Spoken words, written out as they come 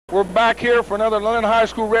We're back here for another London High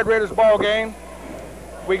School Red Raiders ball game.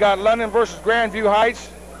 We got London versus Grandview Heights.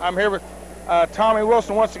 I'm here with Tommy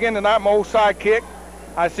Wilson once again tonight, my old sidekick.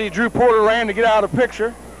 I see Drew Porter ran to get out of the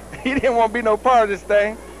picture. He didn't want to be no part of this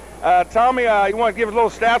thing. Tommy, you want to give us a little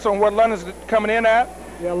stats on what London's coming in at?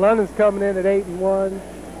 Yeah, London's coming in at 8-1,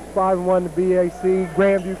 5-1 in the BAC.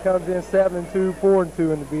 Grandview comes in 7-2, 4-2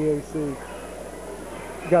 in the BAC.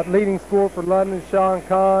 We got leading scorer for London, Sean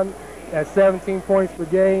Kahn, at 17 points per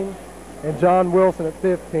game, and John Wilson at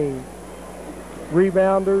 15.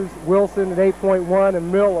 Rebounders, Wilson at 8.1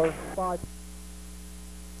 and Miller 5.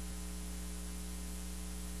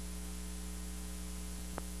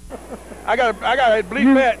 I got to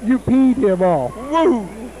bleep that. You peed him off. Woo!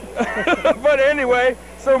 But anyway,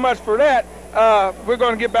 so much for that. We're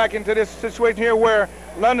going to get back into this situation here where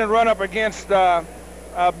London run up against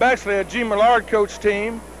Bexley, a G. Millard coach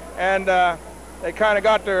team, and they kind of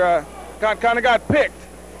got their got picked.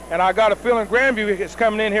 And I got a feeling Grandview is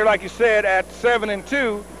coming in here, like you said, at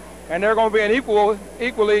 7-2, and they're going to be an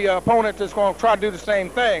equally opponent that's going to try to do the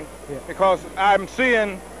same thing. Yeah. Because I'm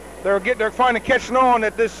seeing they're finally catching on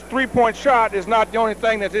that this three-point shot is not the only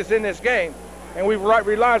thing that is in this game. And we've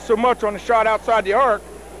relied so much on the shot outside the arc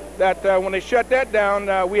that when they shut that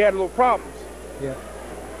down, we had little problems. Yeah.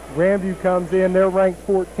 Grandview comes in, they're ranked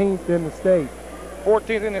 14th in the state.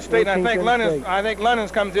 14th in the state, and I think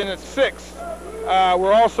London's comes in at 6th.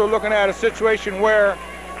 We're also looking at a situation where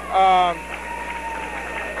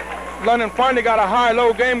London finally got a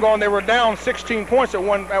high-low game going. They were down 16 points at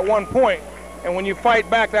one point, and when you fight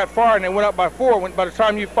back that far and they went up by 4, by the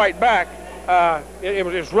time you fight back, it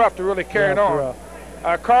was rough to really carry it on.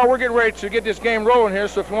 Carl, we're getting ready to get this game rolling here,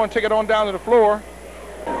 so if you want to take it on down to the floor.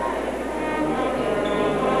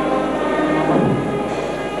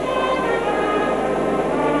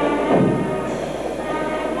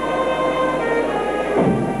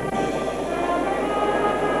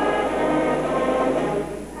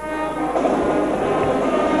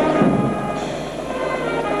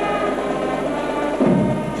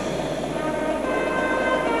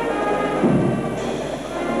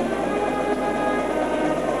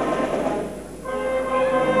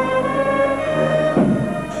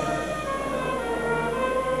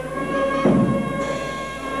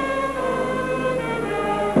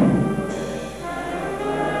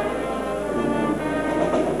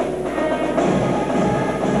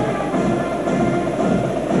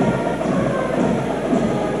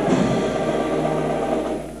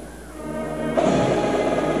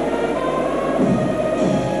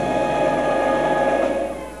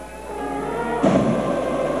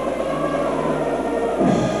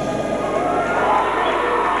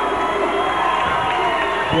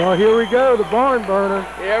 Well, here we go, the barn burner.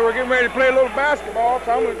 Yeah, we're getting ready to play a little basketball.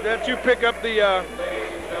 So I'm going to let you pick up the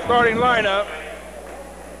starting lineup.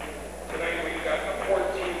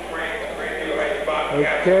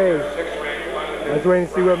 Okay. Let's wait and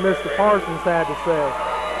see what Mr. Parsons had to say.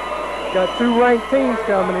 Got 2 ranked teams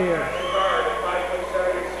coming in.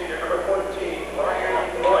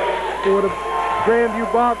 For the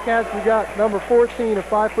Grandview Bobcats, we got number 14, a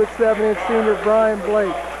 5'7" senior, Brian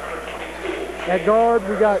Blake. At guard,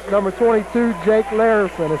 we got number 22, Jake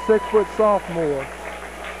Larison, a 6-foot sophomore.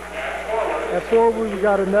 At forward, we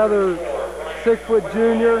got another 6-foot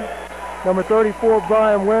junior, number 34,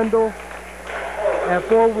 Brian Wendell. At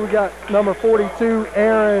forward, we got number 42,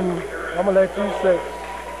 Aaron, I'm gonna let you say,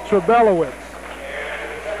 Trebelowitz.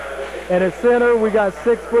 And at center, we got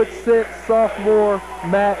 6'6" sophomore,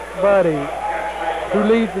 Matt Buddy, who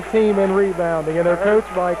leads the team in rebounding. And they're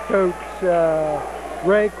coached by Coach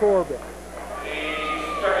Ray Corbett.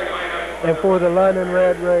 And for the London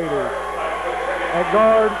Red Raiders. At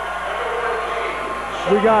guard,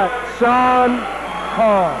 we got Sean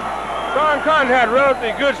Kahn. Sean Kahn's had a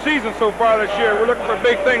relatively good season so far this year. We're looking for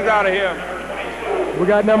big things out of him. We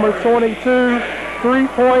got number 22,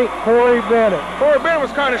 3-point, Corey Bennett. Corey Bennett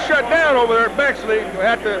was kind of shut down over there at Bexley. We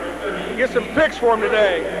had to get some picks for him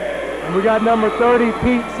today. And we got number 30,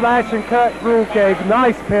 Pete Slash and Cut Brulcage,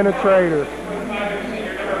 nice penetrator.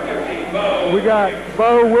 We got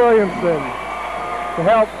Bo Williamson to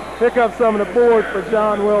help pick up some of the boards for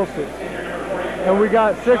John Wilson. And we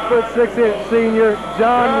got 6'6" senior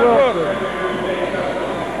John Wilson,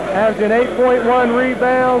 averaging 8.1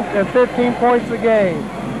 rebounds and 15 points a game.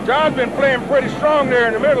 John's been playing pretty strong there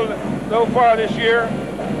in the middle so far this year.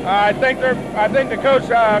 I think the coach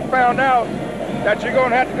found out that you're going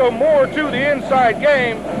to have to go more to the inside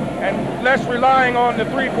game and less relying on the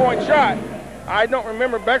three-point shot. I don't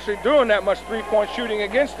remember Bexley doing that much three-point shooting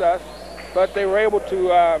against us, but they were able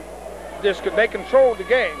to they controlled the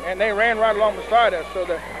game, and they ran right along beside us. So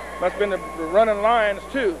Must have been the running Lions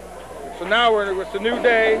too. So now it's a new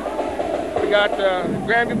day. We got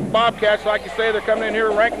Grandview Bobcats, like you say, they're coming in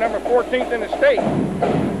here ranked number 14th in the state.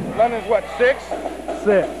 London's what, 6th?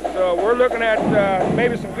 6th. So we're looking at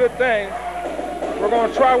maybe some good things. We're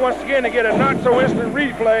going to try once again to get a not-so-instant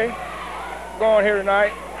replay going here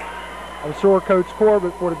tonight. I'm sure Coach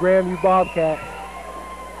Corbett for the Grandview Bobcats,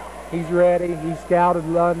 he's ready. He scouted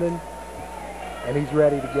London, and he's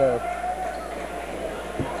ready to go.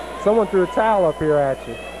 Someone threw a towel up here at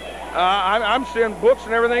you. I'm seeing books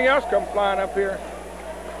and everything else come flying up here.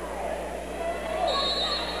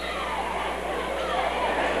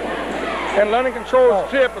 And London controls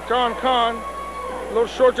the tip with John Kahn. A little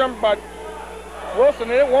short jump by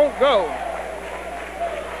Wilson, and it won't go.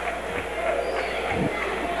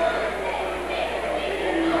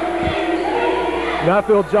 And I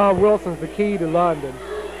feel John Wilson's the key to London.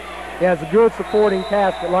 He has a good supporting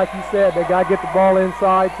cast, but like you said, they got to get the ball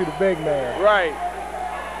inside to the big man. Right.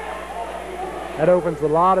 That opens a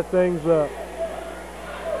lot of things up.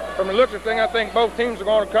 From the looks of things, I think both teams are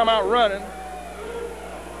going to come out running.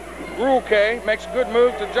 Grulke makes a good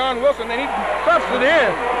move to John Wilson, and he stuffs it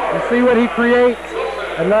in. You see what he creates?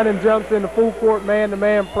 And London jumps into full court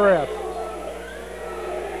man-to-man press.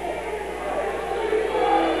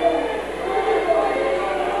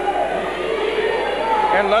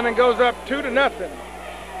 And London goes up 2-0.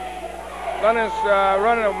 London's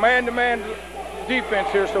running a man-to-man defense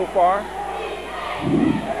here so far.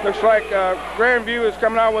 Looks like Grandview is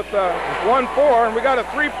coming out with 1-4, and we got a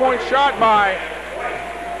three-point shot by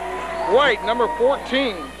White, number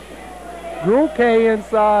 14. Grulke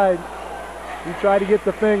inside. He tried to get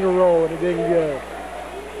the finger roll, and it didn't go.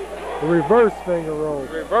 The reverse finger roll.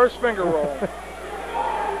 Reverse finger roll.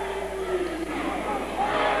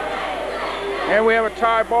 And we have a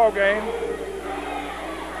tie ball game.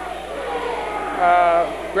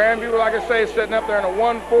 Grandview, like I say, is sitting up there in a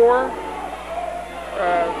 1-4.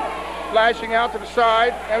 Flashing out to the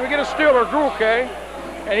side. And we get a stealer, Grulke,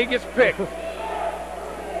 and he gets picked.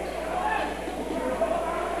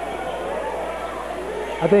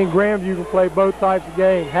 I think Grandview can play both types of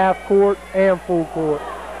game, half court and full court.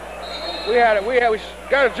 We got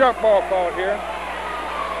a jump ball called here.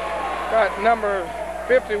 Got number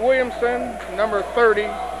 50 Williamson, number 30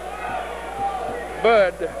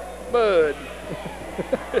 Bud.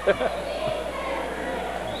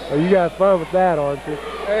 Well, you got fun with that, aren't you?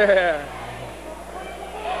 Yeah.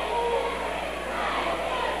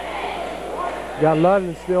 Got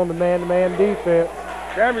London still in the man-to-man defense.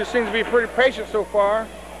 Grandview seems to be pretty patient so far.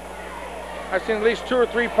 I've seen at least 2 or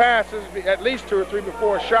 3 passes, at least 2 or 3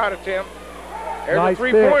 before a shot attempt. There's nice a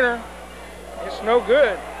three-pointer. It's no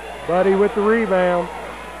good. Buddy with the rebound.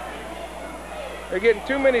 They're getting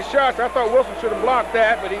too many shots. I thought Wilson should have blocked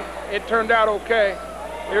that, but it turned out okay.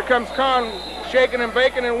 Here comes Kahn shaking and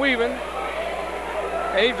baking and weaving.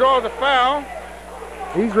 And he draws a foul.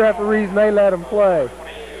 These referees may let him play.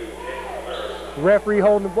 The referee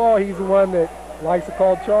holding the ball, he's the one that likes to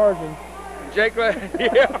call charging. Jake,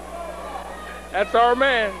 yeah. That's our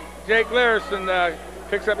man. Jake Larison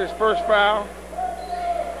picks up his first foul.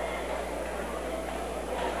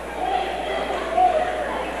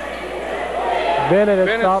 Bennett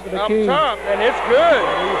at top of the key. Top, and it's good.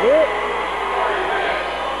 He's hit.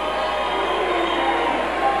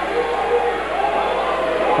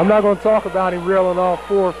 I'm not going to talk about him reeling off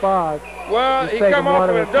 4 or 5. Well, he come off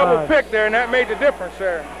with a double pick there, and that made the difference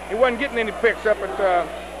there. He wasn't getting any picks up at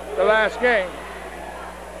the last game.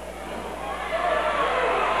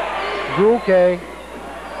 Grulke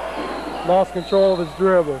lost control of his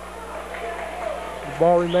dribble. The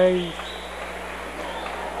ball remains.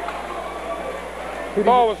 The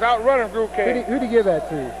ball was outrunning Grulke. Who'd he give that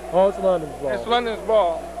to? Oh, it's London's ball. It's London's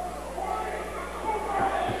ball.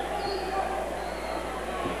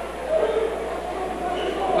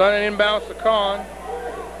 London inbounds to Kahn.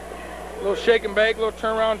 A little shake and bake, a little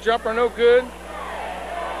turnaround jumper, no good.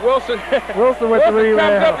 Wilson with the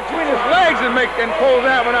rebound. Comes up between his legs and pulls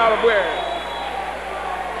that one out of where.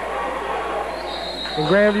 And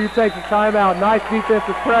Grandview takes a timeout. Nice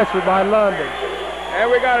defensive pressure by London. And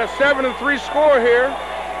we got a 7-3 score here.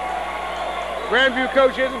 Grandview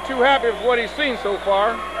coach isn't too happy with what he's seen so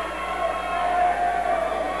far.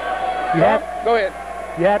 Go ahead.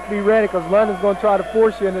 You have to be ready because London's going to try to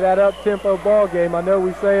force you into that up-tempo ball game. I know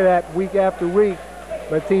we say that week after week,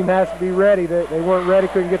 but the team has to be ready. They weren't ready,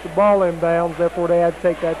 couldn't get the ball inbounds, therefore they had to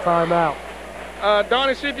take that timeout.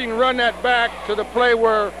 Donnie, see if you can run that back to the play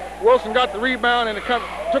where Wilson got the rebound and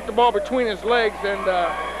took the ball between his legs, and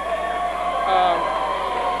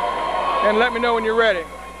let me know when you're ready.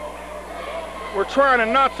 we're trying a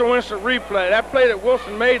not-so-instant replay. That play that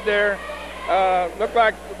Wilson made there looked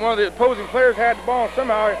like one of the opposing players had the ball, and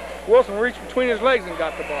somehow Wilson reached between his legs and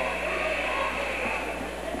got the ball.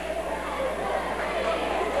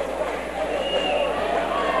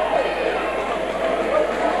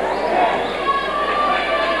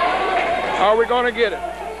 Are we going to get it?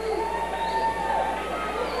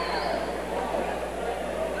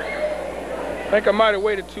 I think I might have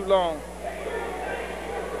waited too long.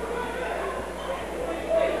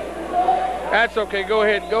 That's okay. Go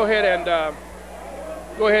ahead and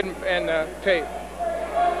tape.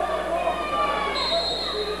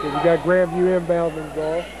 So we got Grandview inbound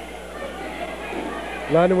involved.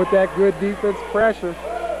 London with that good defense pressure.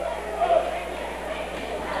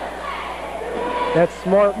 That's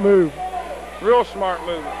smart move. Real smart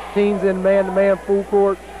move. Teams in man-to-man full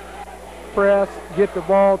court press, get the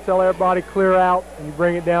ball, tell everybody clear out, and you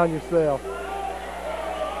bring it down yourself.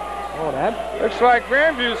 Oh, that looks like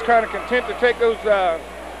Grandview's kind of content to take those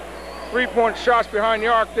three-point shots behind the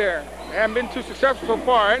arc there. They haven't been too successful so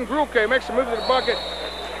far. And Grulke makes a move to the bucket,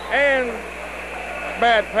 and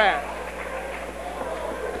bad pass.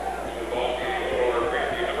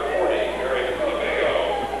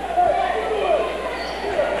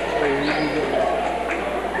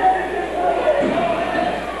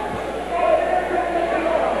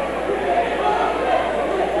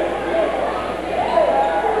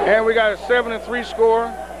 And we got a 7-3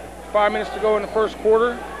 score. 5 minutes to go in the first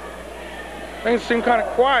quarter. Things seem kind of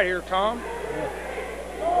quiet here, Tom.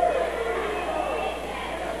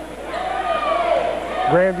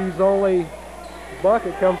 Grandview's only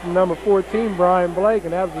bucket comes from number 14, Brian Blake,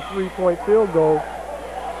 and that was a three-point field goal.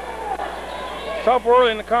 Tough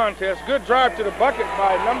early in the contest. Good drive to the bucket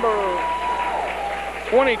by number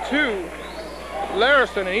 22,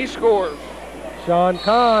 Larison, and he scores. Sean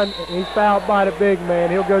Kahn, he's fouled by the big man.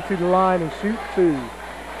 He'll go to the line and shoot two.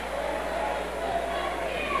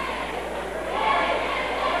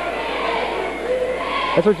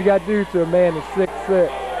 That's what you got to do to a man that's 6'6".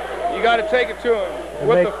 You got to take it to him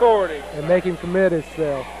with authority. And make him commit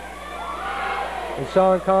himself. And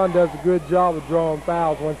Sean Kahn does a good job of drawing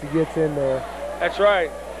fouls once he gets in there. That's right.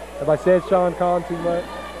 Have I said Sean Kahn too much?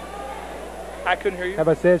 I couldn't hear you. Have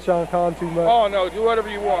I said Sean Kahn too much? Oh, no. Do whatever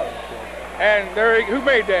you want. And there, who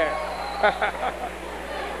made that?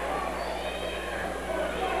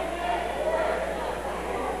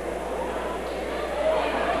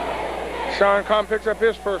 Sean Kahn picks up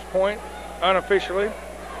his first point, unofficially.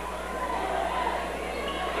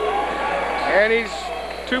 And he's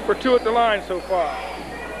 2 for 2 at the line so far.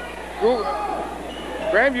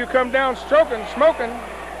 Grandview come down stroking, smoking.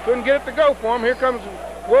 Couldn't get it to go for him. Here comes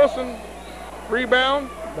Wilson. Rebound.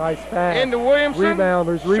 Nice pass. Into Williamson.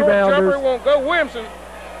 Rebounders. Short jumper won't go. Williamson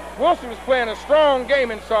was playing a strong game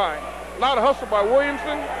inside. A lot of hustle by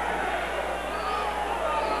Williamson.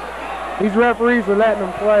 These referees are letting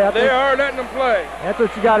them play. They are letting them play. That's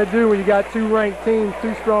what you got to do when you got two ranked teams,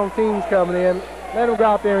 two strong teams coming in. Let them go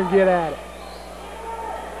out there and get at it.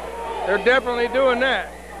 They're definitely doing that.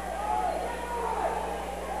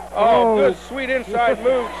 Oh, good sweet inside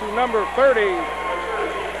move to number 30.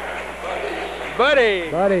 Buddy.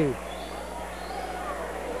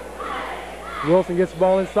 Wilson gets the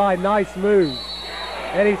ball inside. Nice move.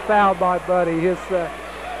 And he's fouled by Buddy.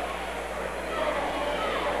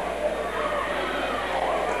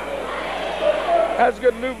 That's a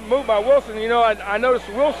good move by Wilson. You know, I noticed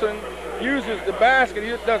Wilson uses the basket. He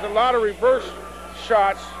does a lot of reverse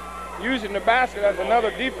shots using the basket as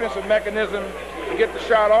another defensive mechanism to get the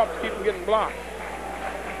shot off to keep him getting blocked.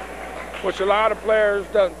 Which a lot of players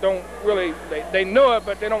don't really, they know it,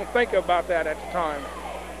 but they don't think about that at the time.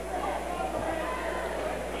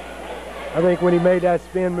 I think when he made that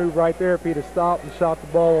spin move right there, if he'd have stopped and shot the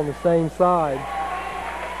ball on the same side,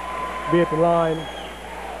 be at the line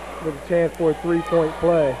with a chance for a three-point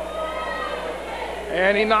play.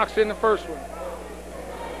 And he knocks in the first one.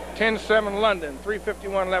 10-7 London,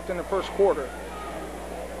 3:51 left in the first quarter.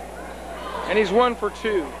 And he's 1 for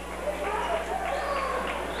 2.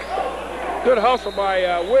 Good hustle by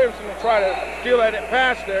Williamson to try to steal that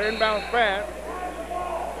pass there, inbounds pass.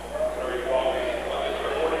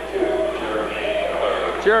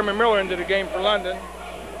 Jeremy Miller into the game for London.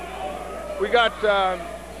 We got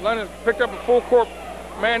London picked up a full court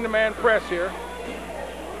man-to-man press here.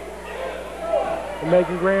 They're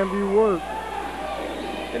making Grandview work.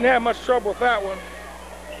 Didn't have much trouble with that one.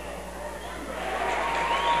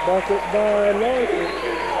 Bucket by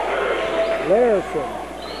Larison.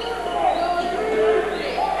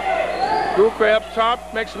 Grulke up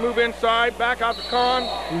top, makes a move inside, back out to Kahn,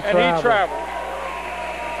 and he travels.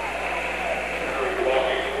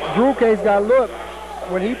 Brulke's got to look.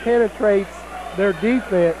 When he penetrates their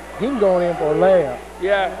defense, he can go in for a layup.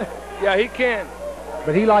 Yeah, yeah, he can.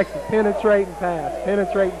 But he likes to penetrate and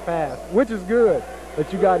pass, which is good.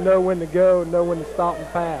 But you got to know when to go and know when to stop and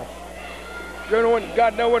pass. You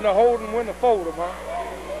got to know when to hold and when to fold them, huh?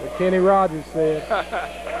 What Kenny Rogers said.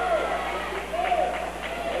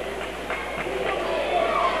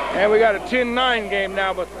 And we got a 10-9 game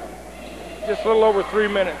now, but just a little over 3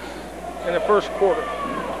 minutes in the first quarter.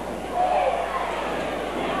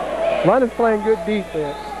 London's playing good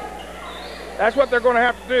defense. That's what they're going to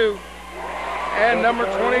have to do. And number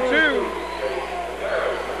 22.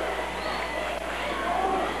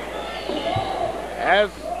 As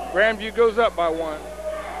Grandview goes up by 1.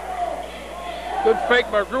 Good fake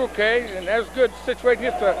by Grulke, and that's a good situation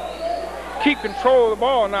just to keep control of the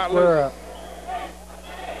ball and not lose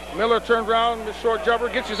it. Miller turns around, the short jumper,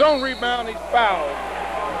 gets his own rebound, he's fouled.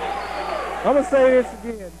 I'm going to say this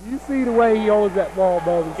again. Do you see the way he holds that ball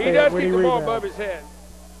above his head? He does keep the ball above his head.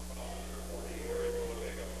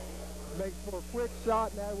 Makes for a quick shot,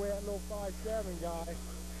 and that way that little 5'7" guy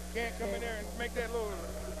can't come in there and make that little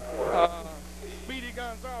Speedy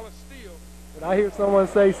Gonzalez steal. Did I hear someone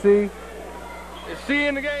say C? Is C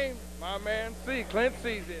in the game? My man C. Clint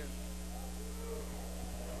C's in.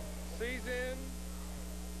 C's in.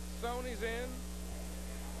 Sony's in.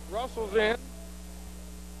 Russell's in.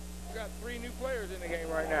 We've got 3 new players in the game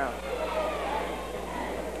right now,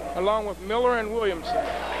 along with Miller and Williamson. And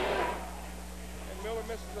Miller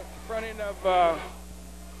misses the front end of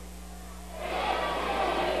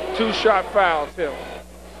 2 shot fouls still.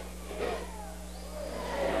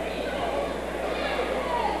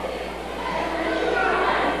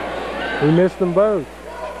 He missed them both.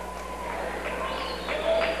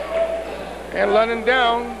 And London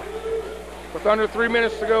down with under 3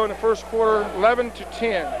 minutes to go in the first quarter,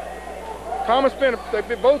 11-10.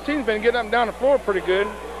 Both teams been getting up and down the floor pretty good,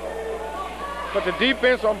 but the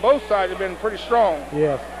defense on both sides have been pretty strong.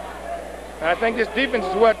 Yes. And I think this defense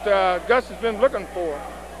is what Gus has been looking for.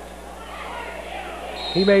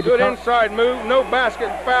 He made good inside move. No basket,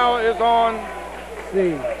 and foul is on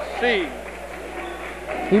C.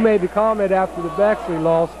 He made the comment after the Bexley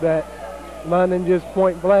loss that London just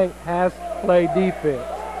point blank has to play defense.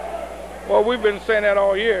 Well, we've been saying that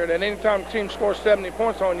all year, that anytime a team scores 70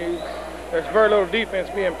 points on you, there's very little defense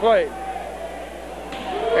being played.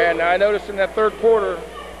 And I noticed in that third quarter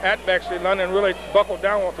at Bexley, London really buckled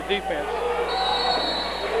down with the defense.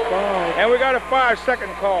 And we got a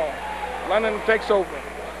 5-second call. London takes over.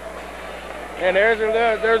 And there's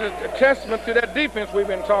a testament to that defense we've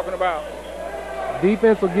been talking about.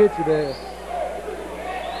 Defense will get you there.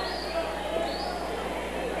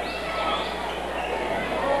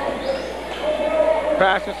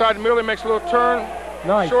 Pass inside the middle, he makes a little turn.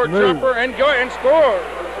 Nice short move. Jumper and go and score.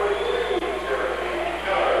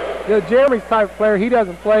 You know, Jeremy's type of player, he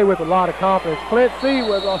doesn't play with a lot of confidence. Clint C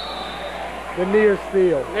was on the near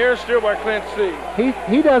steal. Near steal by Clint C.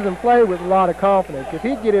 He doesn't play with a lot of confidence. If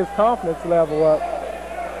he'd get his confidence level up,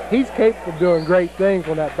 he's capable of doing great things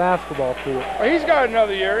on that basketball field. Well, he's got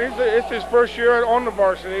another year. It's his first year on the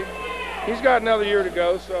varsity. He's got another year to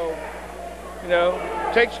go, so, you know,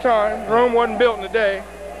 it takes time. Rome wasn't built in a day.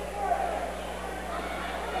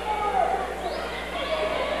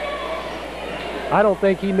 I don't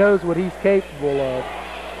think he knows what he's capable of.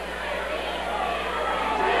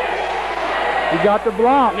 He got the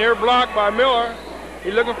block. Near block by Miller.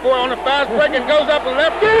 He's looking for it on the fast break and goes up the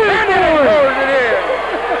left. And then he throws it in.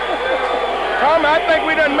 Tom, I think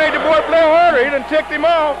we done made the boy play harder. He done ticked him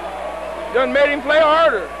off. Done made him play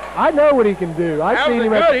harder. I know what he can do. I've seen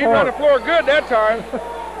him at the He run the floor good that time.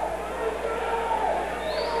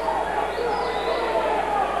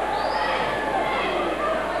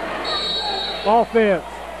 Offense.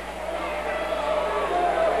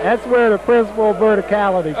 That's where the principle of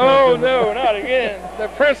verticality comes Oh, in. no, not again. The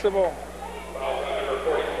principle.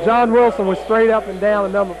 John Wilson was straight up and down,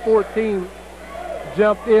 and number 14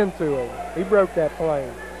 jumped into him. He broke that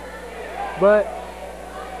plane. But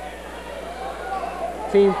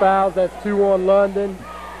team fouls, that's 2 on London,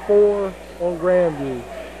 4 on Grandview.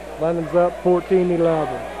 London's up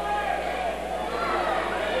 14-11.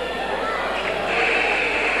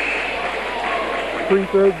 Free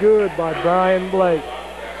throw good by Brian Blake.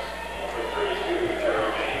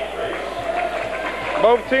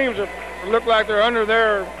 Both teams look like they're under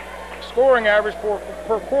their scoring average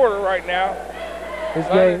per quarter right now.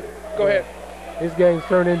 Go ahead. This game's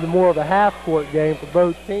turned into more of a half-court game for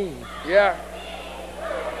both teams. Yeah.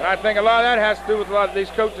 I think a lot of that has to do with a lot of these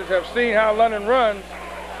coaches have seen how London runs.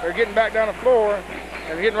 They're getting back down the floor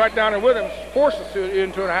and getting right down there with them, forces it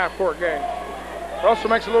into a half-court game. Russell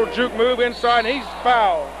makes a little juke move inside, and he's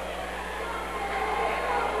fouled.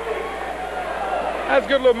 That's a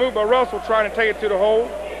good little move by Russell trying to take it to the hole.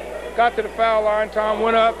 Got to the foul line, Tom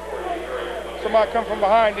went up. Somebody come from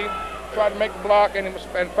behind him, tried to make the block, and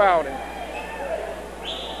fouled him.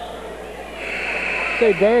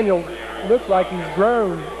 Say Daniel looks like he's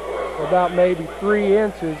grown about maybe 3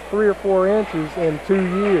 or 4 inches in 2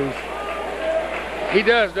 years. He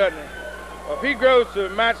does, doesn't he? Well, if he grows to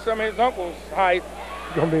match some of his uncle's height,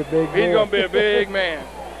 he's gonna be a big man. He's gonna be a big man.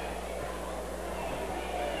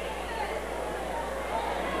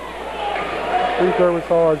 Free throw was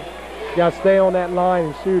hard. You gotta stay on that line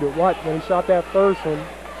and shoot it. Watch, when he shot that first one,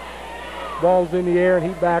 ball's in the air and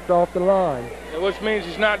he backed off the line. Which means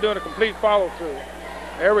he's not doing a complete follow-through.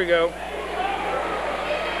 There we go.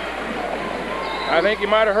 I think he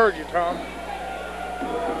might have heard you, Tom.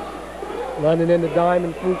 London in the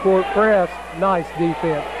diamond full court press. Nice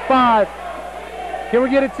defense. 5. Can we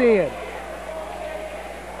get a 10?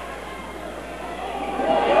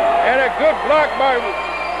 And a good block by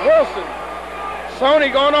Wilson.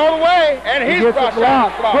 Sony going all the way, and he's blocked.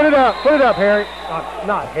 Put it up, Harry.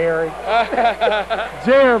 Not Harry.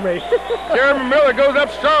 Jeremy. Jeremy Miller goes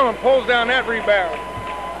up strong and pulls down that rebound.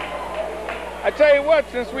 I tell you what,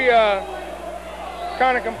 since we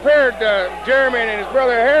kind of compared Jeremy and his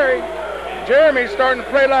brother Harry, Jeremy's starting to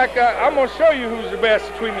play like I'm going to show you who's the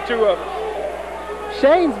best between the two of us.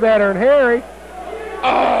 Shane's better than Harry.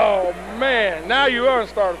 Oh, man. Now you're going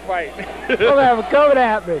to start a fight. Don't have it coming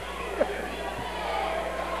at me.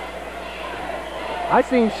 I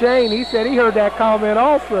seen Shane. He said he heard that comment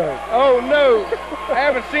also. Oh, no. I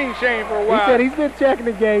haven't seen Shane for a while. He said he's been checking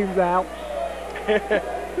the games out.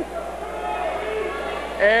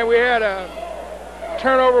 And we had a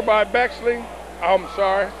turnover by Bexley. Oh, I'm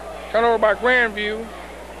sorry. Turnover by Grandview.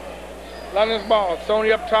 London's ball.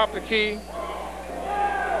 Sony up top the key.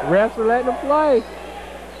 Refs are letting him play.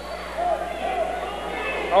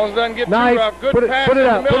 Almost doesn't get nice. Too rough. Good pass put it in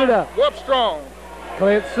up, the middle. Put it up. Go up strong.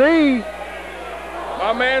 Clint C.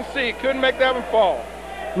 My man C. Couldn't make that one fall.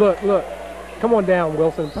 Look. Come on down,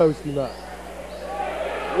 Wilson, and post him up.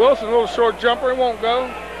 Wilson, a little short jumper. It won't go.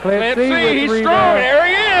 Clint C. He's strong. There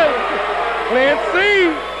he is. Clint C.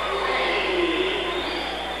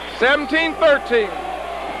 17-13.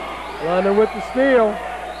 London with the steal.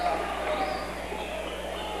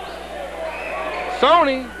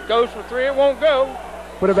 Sony goes for 3. It won't go.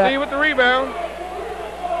 Put it back. C with the rebound.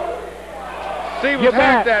 C was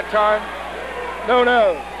hacked that time. No.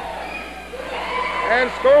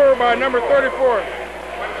 And score by number 34.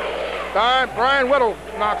 Brian Whittle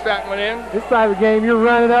knocks that one in. This type of game, you're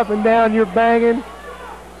running up and down, you're banging.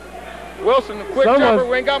 Wilson, the quick jumper,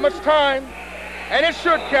 we ain't got much time. And it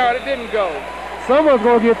should count, it didn't go. Someone's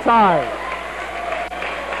gonna get tired.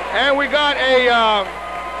 And we got a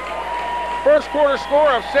first quarter score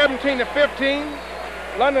of 17-15.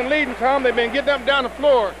 London leading, Tom. They've been getting up and down the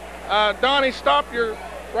floor. Donnie, stop your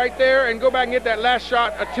right there and go back and get that last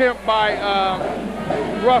shot attempt by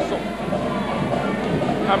Russell.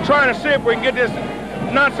 I'm trying to see if we can get this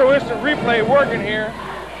not so instant replay working here.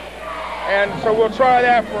 And so we'll try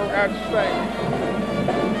that for our thing.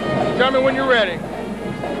 Tell me when you're ready.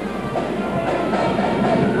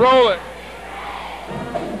 Roll it.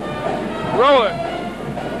 Roll it.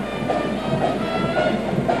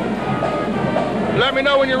 Let me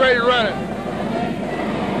know when you're ready to run it.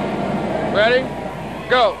 Ready?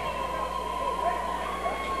 Go.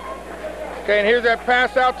 Okay, and here's that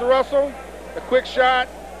pass out to Russell. A quick shot.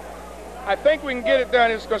 I think we can get it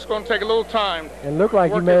done. It's just going to take a little time. It looked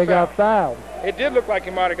like he may have got fouled. It did look like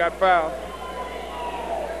he might have got fouled.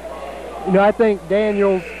 You know, I think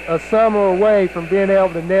Daniel's a summer away from being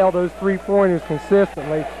able to nail those three-pointers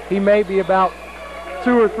consistently. He may be about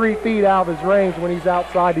 2 or 3 feet out of his range when he's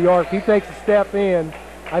outside the arc. If he takes a step in,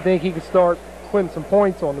 I think he can start putting some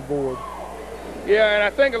points on the board. Yeah, and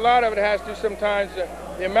I think a lot of it has to do sometimes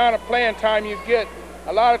the amount of playing time you get.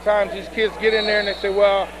 A lot of times these kids get in there and they say,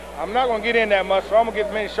 well, I'm not going to get in that much, so I'm going to get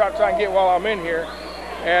as many shots as I can get while I'm in here.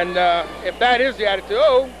 And if that is the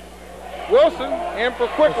attitude, Wilson in for a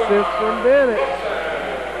quick one. Assist from Bennett.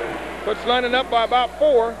 Puts London up by about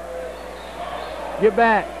 4. Get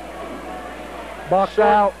back. Box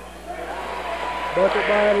out. Bucket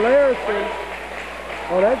by Larison.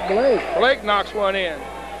 Oh, that's Blake. Blake knocks one in.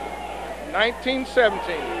 19-17.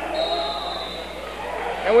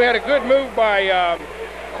 And we had a good move by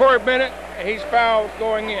Corey Bennett, and he's fouled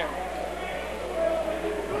going in.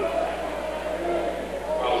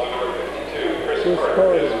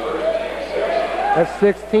 That's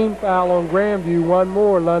 16 foul on Grandview. One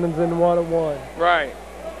more. London's in 1-1. Right.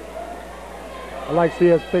 I'd like to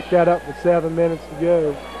see us pick that up with 7 minutes to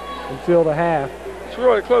go until the half. It's a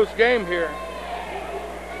really close game here.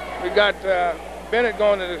 We got Bennett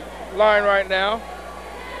going to the line right now.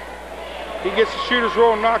 He gets the shooter's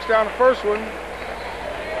roll and knocks down the first one.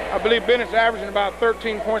 I believe Bennett's averaging about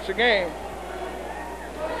 13 points a game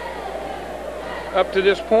up to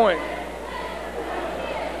this point.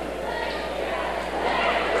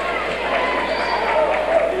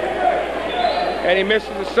 And he misses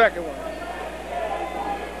the second one.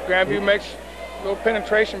 Grandview makes a little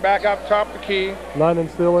penetration back out the top of the key. London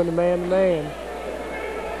still in the man-to-man.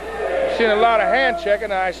 Seen a lot of hand checking,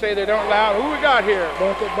 and I say they don't allow. Who we got here?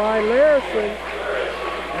 Bucket by Larison.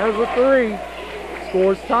 There's a 3.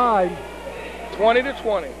 Scores tied.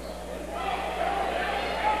 20-20.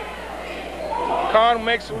 Kahn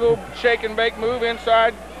makes a little shake and bake move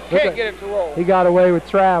inside. Can't get it to roll. He got away with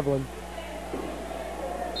traveling.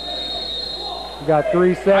 We got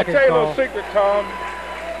 3 seconds. I tell you a little secret, Tom.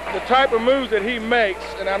 The type of moves that he makes,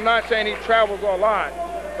 and I'm not saying he travels a lot,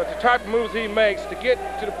 but the type of moves he makes to get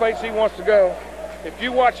to the place he wants to go, if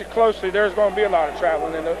you watch it closely, there's going to be a lot of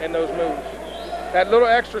traveling in those moves. That little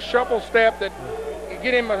extra shuffle step that you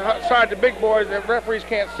get him aside the big boys that referees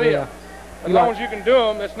can't see him. As long as you can do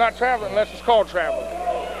them, it's not traveling unless it's called traveling.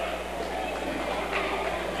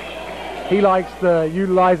 He likes to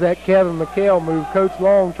utilize that Kevin McHale move. Coach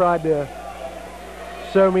Long tried to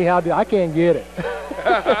show me how to. I can't get it.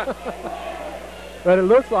 But it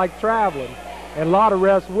looks like traveling. And a lot of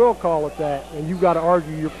refs will call it that. And you've got to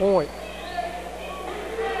argue your point.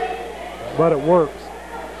 But it works.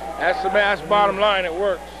 That's the bottom line. It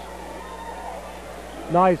works.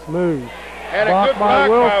 Nice move. And a good block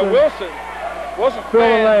by Wilson. Wilson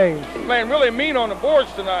playing really mean on the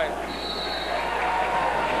boards tonight.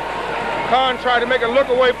 Kahn tried to make a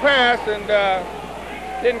look-away pass and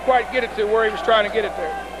didn't quite get it to where he was trying to get it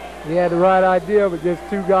there. He had the right idea, but just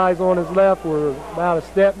 2 guys on his left were about a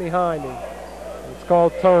step behind him. It's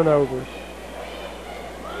called turnover.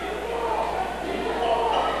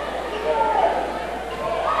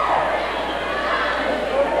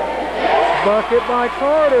 Bucket by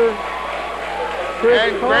Carter.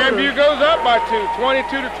 And Grandview goes up by 2,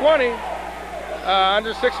 22-20.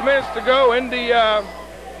 Under 6 minutes to go in the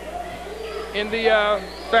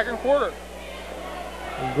second quarter.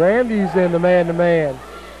 And Grandview's in the man-to-man.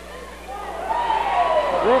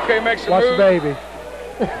 Ruke makes a Watch move. the baby.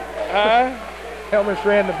 Huh? Helmets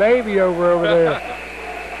ran the baby over there.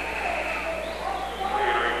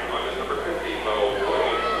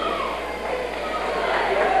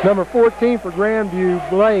 Number 14 for Grandview,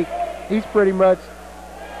 Blake. He's pretty much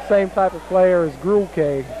the same type of player as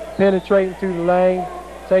Grulke. Penetrating through the lane,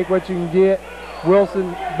 take what you can get.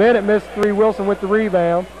 Bennett missed 3, Wilson with the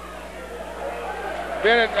rebound.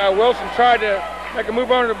 Wilson tried to make a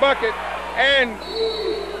move under the bucket, and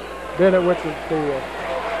Bennett with the steal.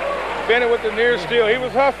 Bennett with the near steal. He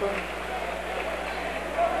was hustling.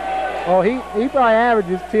 Oh, he probably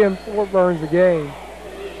averages 10 floor burns a game.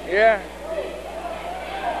 Yeah.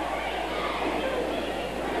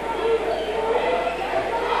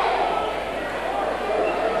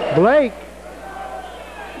 Blake.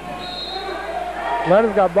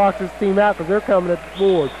 London's got to box this team out because they're coming at the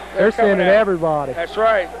board. They're sending everybody. That's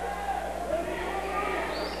right.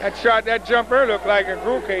 That jumper looked like a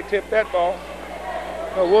Grulke tipped that ball.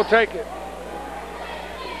 But we'll take it.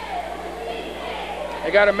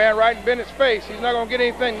 They got a man right in Bennett's face. He's not going to get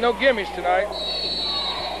anything, no gimmies tonight.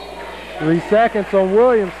 3 seconds on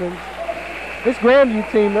Williamson. This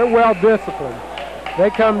Grandview team, they're well disciplined. They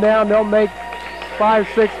come down, they'll make 5,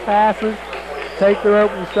 6 passes, take their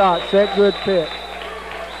open shot, set good pick.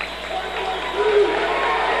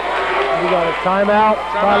 We got a timeout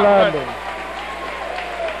by London.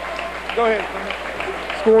 Go ahead.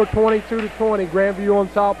 Score 22-20. Grandview on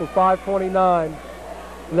top with 5:29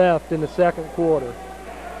 left in the second quarter.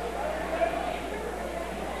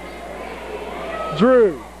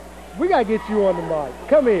 Drew, we got to get you on the mic.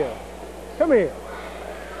 Come here. Come here.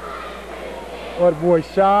 What, boy,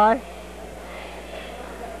 shy?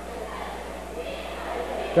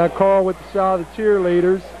 Got Carl with the shot of the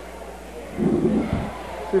cheerleaders.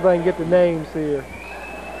 See if I can get the names here.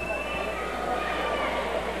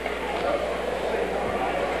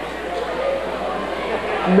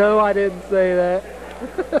 No, I didn't say that.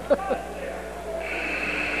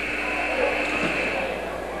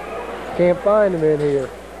 Can't find them in here.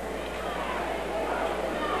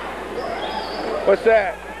 What's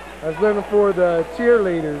that? I was looking for the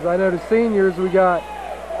cheerleaders. I know the seniors, we got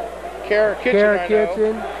Kara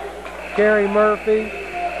Kitchen, Carrie Murphy,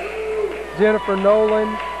 Jennifer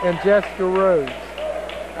Nolan, and Jessica Rhodes.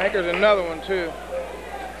 I think there's another one too.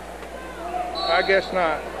 I guess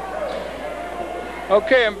not.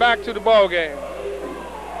 Okay, and back to the ball game.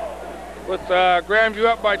 With Grandview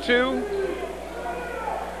up by 2.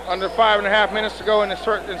 Under 5.5 minutes to go in this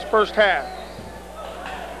first half.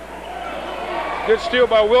 Good steal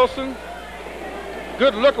by Wilson.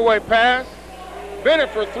 Good look-away pass. Bennett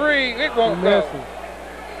for 3. It won't go.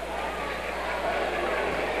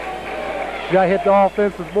 You got to hit the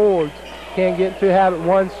offensive boards. Can't get into a habit.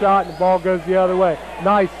 One shot and the ball goes the other way.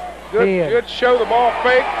 Nice. Good show. The ball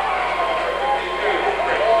fake.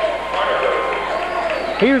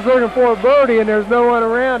 He was looking for a birdie and there's no one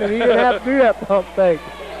around and he didn't have to do that pump fake.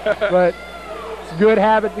 But it's a good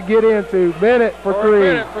habit to get into. Bennett for 3.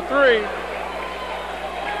 Bennett for 3.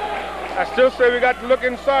 I still say we got to look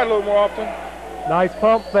inside a little more often. Nice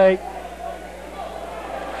pump fake.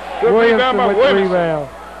 Good rebound by Williamson. Rebound.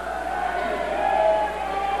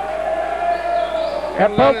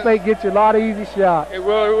 That pump fake gets you a lot of easy shots. It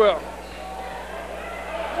will, it will.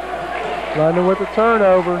 London with the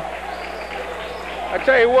turnover. I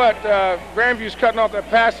tell you what, Grandview's cutting off that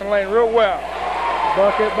passing lane real well.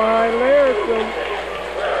 Bucket by Larison.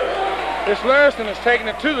 This Larison is taking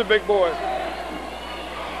it to the big boys.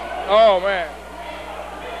 Oh, man.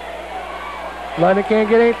 London can't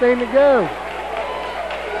get anything to go.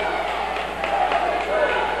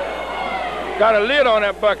 Got a lid on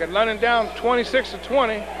that bucket. London down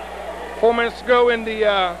 26-20. 4 minutes to go in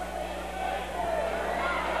the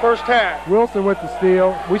first half. Wilson with the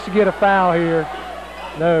steal. We should get a foul here.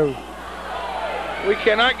 No. We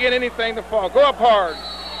cannot get anything to fall. Go up hard.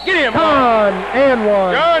 Get him. Kahn and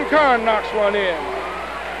one. John Kahn knocks one in.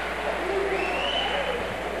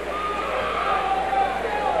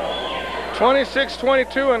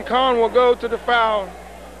 (26-22) and Kahn will go to the foul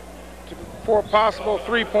for a possible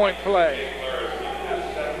 3-point play.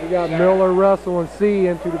 We got Miller, Russell, and C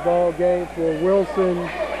into the ball game for Wilson,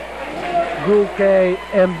 Gulke,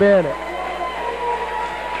 and Bennett.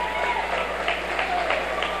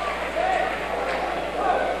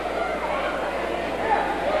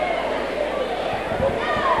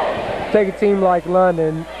 Take a team like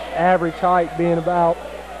London, average height being about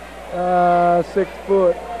 6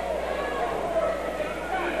 foot.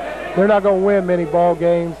 They're not going to win many ball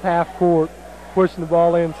games half court, pushing the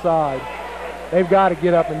ball inside. They've got to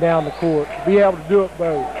get up and down the court, be able to do it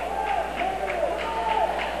both.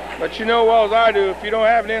 But you know well as I do, if you don't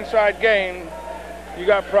have an inside game, you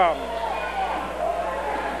got problems.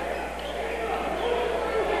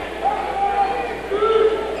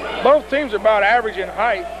 Both teams are about average in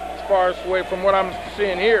height as far as away from what I'm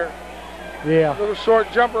seeing here. Yeah. Little short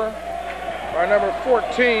jumper by number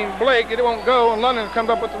 14, Blake. It won't go, and London comes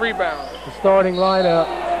up with the rebound. The starting lineup,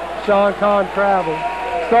 Sean Kahn traveled.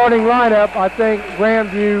 Starting lineup, I think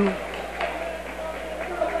Grandview,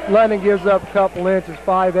 London gives up a couple inches,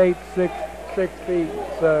 5'8", 6 feet.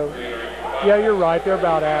 So, yeah, you're right, they're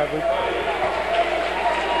about average.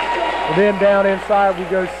 And then down inside we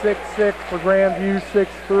go 6'6" for Grandview,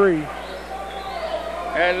 6'3".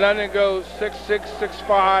 And London goes 6'6",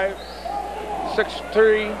 6'5",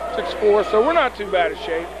 6'3", 6'4", so we're not too bad a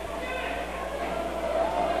shape.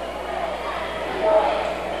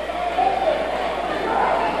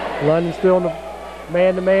 London still in the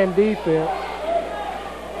man-to-man defense.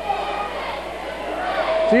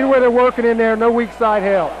 See the way they're working in there, no weak side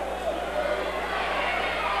help.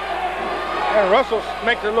 And Russell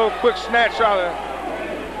makes a little quick snatch out of it.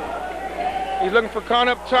 He's looking for Kahn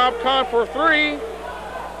up top. Kahn for 3.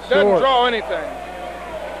 Doesn't draw anything.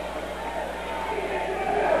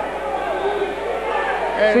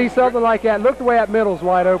 And see something like that. Look the way that middle's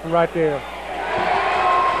wide open right there.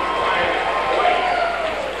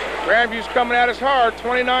 Grandview's coming at us hard,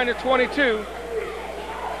 29-22.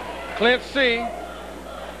 Clint C.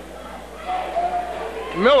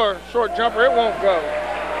 Miller, short jumper, it won't go.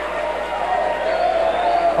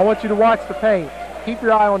 I want you to watch the paint. Keep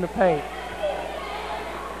your eye on the paint.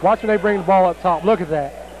 Watch when they bring the ball up top. Look at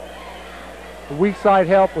that. The weak side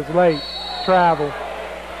help was late. Travel.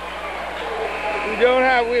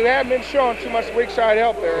 We haven't been showing too much weak side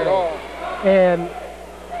help there at all. And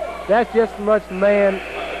that's just as much the man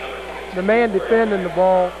defending the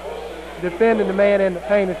ball, defending the man in the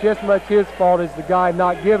paint. It's just as much his fault as the guy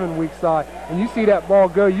not giving weak side. When you see that ball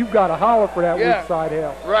go, you've got to holler for that weak side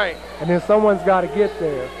help. Right. And then someone's got to get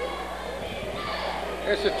there.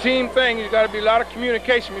 It's a team thing. There's got to be a lot of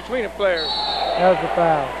communication between the players. That was the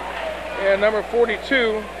foul. And number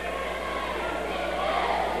 42.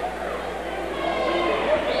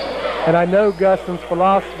 And I know Guston's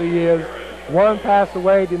philosophy is 1 pass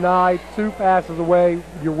away denied, 2 passes away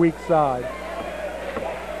your weak side.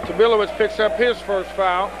 Tabilowitz picks up his first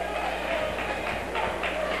foul.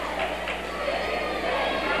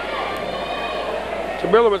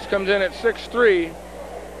 Tabilowitz comes in at 6'3".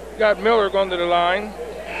 Got Miller going to the line.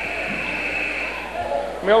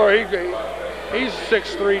 Miller, he's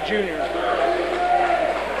 6'3", junior.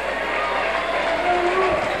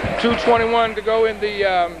 2:21 to go in the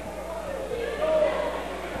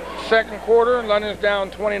second quarter. London's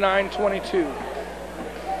down 29-22.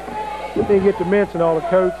 We didn't get to mention all the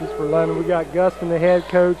coaches for London. We got Gustin, the head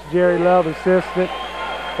coach, Jerry Love, assistant,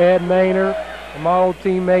 Ed Maynard, and my old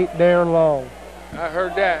teammate, Darren Long. I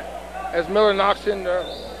heard that. As Miller knocks in the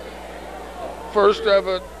first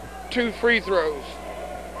of 2 free throws.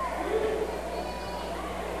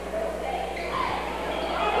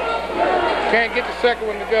 Can't get the second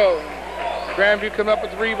one to go. Grandview come up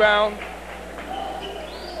with the rebound.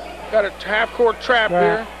 Got a half-court trap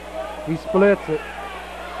here. He splits it.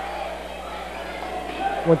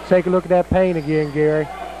 Want to take a look at that paint again, Gary.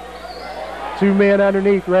 2 men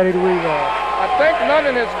underneath, ready to rebound. I think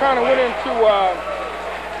London has kind of went into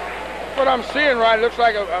what I'm seeing right. It looks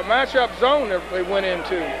like a matchup zone that they went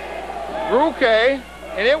into. Ruke,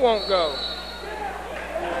 and it won't go.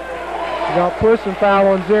 You got pushing foul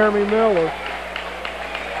on Jeremy Miller.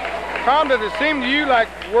 Tom, does it seem to you like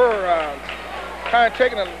we're kind of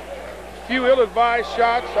taking a few ill-advised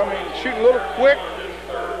shots? I mean, shooting a little quick?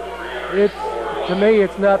 To me,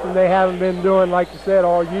 it's nothing they haven't been doing, like you said,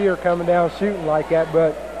 all year, coming down shooting like that.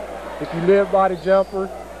 But if you live by the jumper,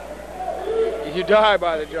 you die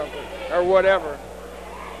by the jumper, or whatever.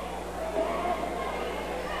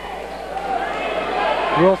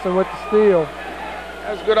 Wilson with the steal.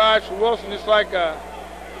 That's good eyes for Wilson, just like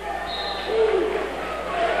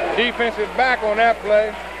defensive back on that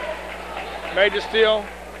play. Made the steal.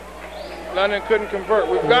 London couldn't convert.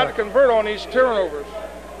 We've got to convert on these turnovers.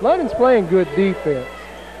 London's playing good defense.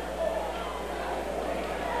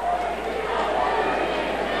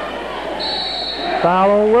 Foul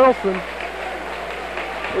on Wilson.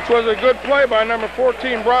 Which was a good play by number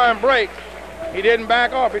 14, Brian Blake. He didn't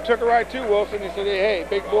back off. He took it right to Wilson. He said, hey,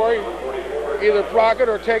 big boy, either block it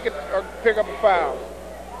or take it or pick up a foul.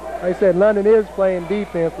 Like I said, London is playing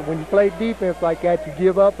defense, but when you play defense like that, you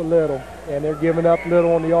give up a little, and they're giving up a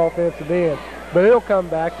little on the offensive end. But it'll come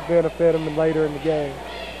back to benefit them later in the game.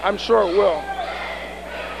 I'm sure it will.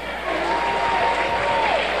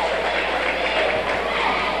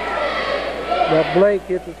 Now Blake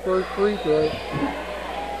hits his first free throw.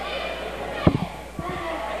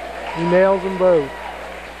 He nails them both.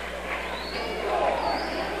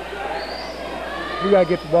 We got to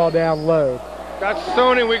get the ball down low. That's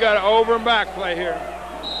Sony. We got an over and back play here.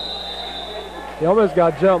 He almost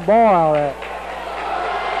got jump ball out of that.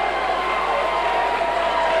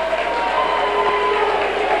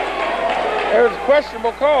 There's a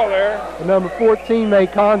questionable call there. The number 14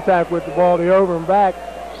 made contact with the ball, the over and back.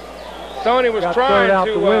 Sony was trying out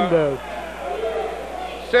to the window.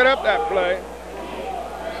 Set up that play.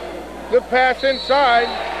 Good pass inside.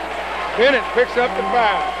 Bennett picks up the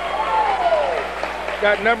foul.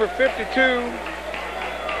 Got number 52.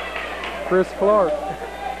 Chris Clark.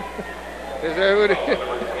 Is that who it is?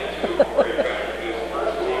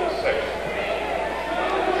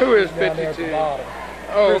 Who is 52?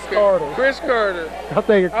 Oh, Chris okay. Carter. Chris Carter. I'm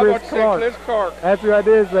thinking Chris Clark. Chris Clark. That's what I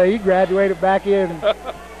did say. He graduated back in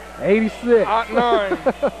 86. Hot 9.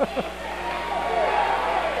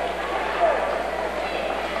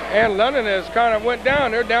 And London has kind of went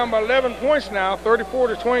down. They're down by 11 points now,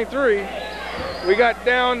 34-23. We got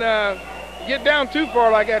down, get down too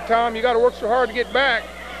far like that, Tom. You got to work so hard to get back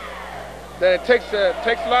that it takes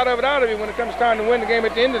a lot of it out of you when it comes time to win the game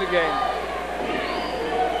at the end of the game.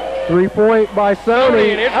 3-point by Sony.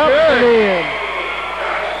 And it's up good. And in.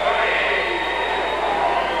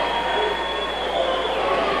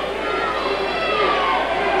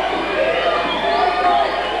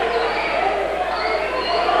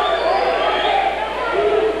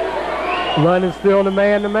 London still in the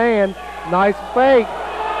man-to-man. Nice fake.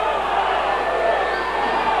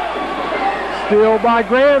 Steal by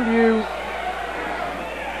Grandview.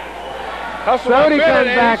 Hustle Sony up comes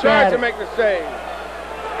and back he tried at to it. make the save.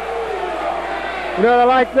 You know what I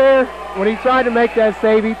like there? When he tried to make that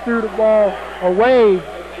save, he threw the ball away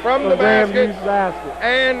From the Grandview's basket. basket.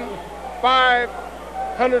 And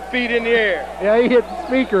 500 feet in the air. Yeah, he hit the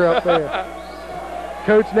speaker up there.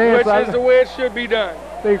 Coach Nance, Which is the way it should be done.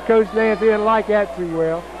 I think Coach Nance didn't like that too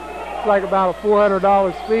well. It's like about a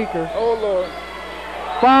 $400 speaker. Oh, Lord.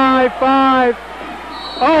 5-5.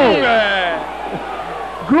 Oh!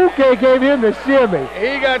 Gruke gave him the shimmy.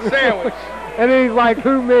 He got sandwiched. And then he's like,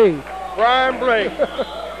 who me? Brian Blake.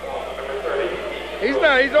 He's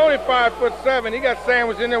only 5'7". He got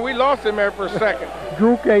sandwiched in there. We lost him there for a second.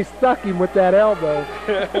 Gruke stuck him with that elbow.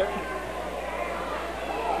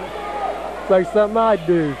 It's like something I'd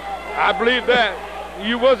do. I believe that.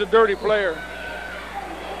 You was a dirty player.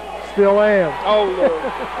 Still am. Oh, Lord.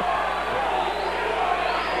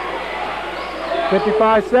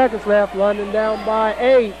 55 seconds left. London down by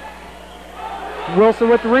 8. Wilson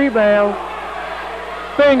with the rebound.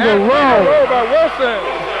 Finger roll. Roll by Wilson.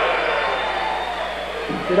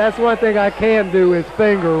 See, that's one thing I can do is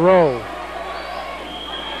finger roll.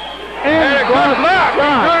 And a good block.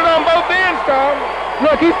 Doing it on both ends, Tom.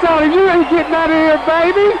 Look, he's telling you ain't getting out of here,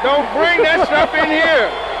 baby. Don't bring that stuff in here.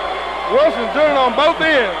 Wilson's doing it on both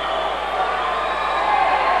ends.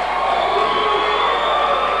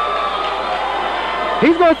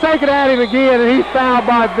 He's going to take it at him again, and he's fouled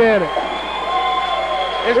by Bennett.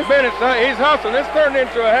 It's Bennett. He's hustling. It's turned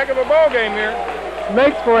into a heck of a ball game here.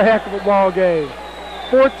 Makes for a heck of a ball game.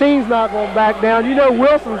 14's not going to back down. You know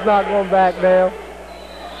Wilson's not going to back down.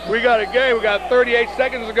 We got a game. We got 38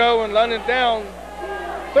 seconds to go, and London down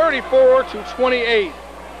 34-28.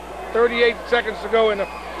 38 seconds to go in the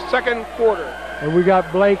second quarter. And we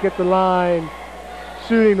got Blake at the line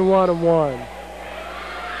shooting the 1-on-1.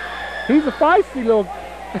 He's a feisty little,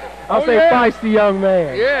 feisty young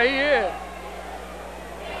man. Yeah, he is.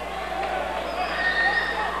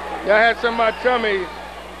 Yeah, I had somebody tell me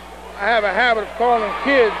I have a habit of calling them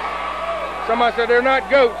kids. Somebody said they're not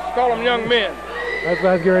goats, call them young men. That's what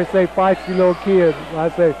I was going to say, feisty little kid. I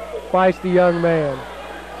say feisty young man.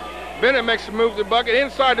 Bennett makes a move to the bucket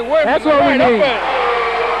inside the way. That's what we need.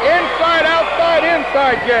 Inside, outside,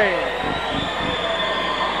 inside game.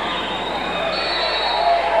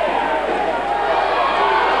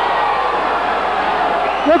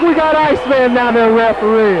 Look, we got Iceman down there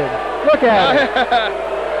refereeing. Look at him.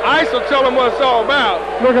 Ice will tell him what it's all about.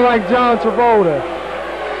 Looking like John Travolta.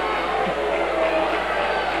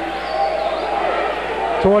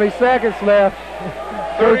 20 seconds left.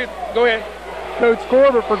 30, go ahead. Coach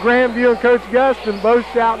Corbett for Grandview and Coach Guston both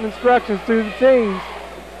shouting instructions to the teams.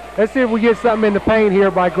 Let's see if we get something in the paint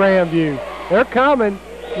here by Grandview. They're coming.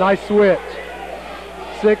 Nice switch.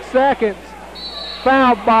 6 seconds.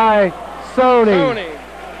 Fouled by Sony.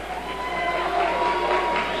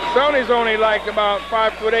 Sony's only like about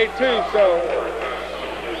 5'8" too, so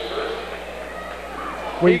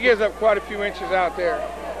he gives up quite a few inches out there.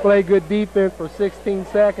 Play good defense for 16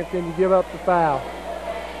 seconds and you give up the foul.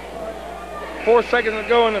 4 seconds to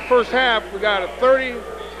go in the first half. We got a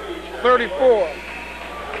 30-34.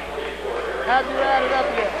 Have you added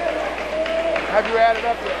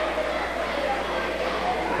up yet?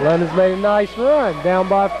 London's made a nice run, down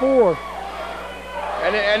by 4.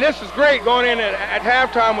 And this is great going in at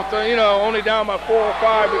halftime with only down by 4 or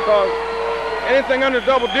 5, because anything under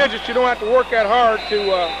double digits, you don't have to work that hard to.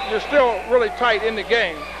 You're still really tight in the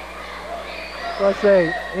game. So I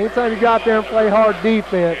say, anytime you go out there and play hard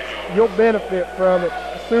defense, you'll benefit from it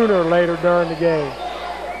sooner or later during the game.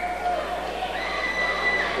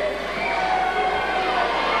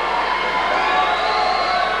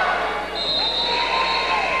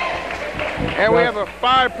 And we have a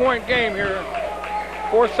 5-point game here.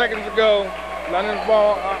 4 seconds to go. London's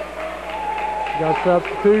ball up. Got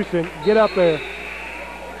substitution. Get up there.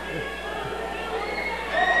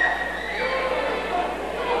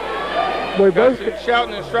 Boy, both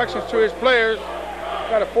shouting instructions to his players.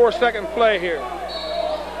 Got a 4-second play here.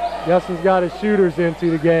 Justin's got his shooters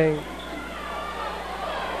into the game.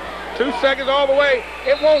 2 seconds all the way.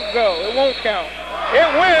 It won't go. It won't count.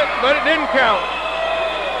 It went, but it didn't count.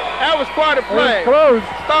 That was quite a play. Close.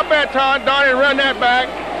 Stop that, Tom. Donnie, run that back.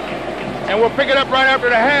 And we'll pick it up right after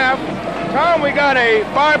the half. Tom, we got a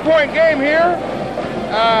 5-point game here.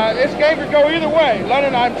 This game could go either way.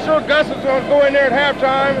 London, I'm sure Gus is going to go in there at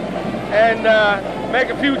halftime and make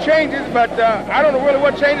a few changes, but I don't know really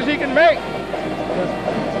what changes he can make.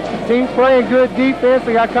 Team's playing good defense.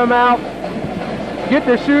 They got to come out, get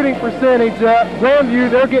their shooting percentage up.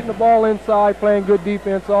 Grandview, they're getting the ball inside, playing good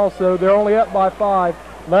defense also. They're only up by 5.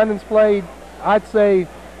 London's played, I'd say,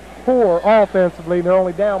 poor offensively. They're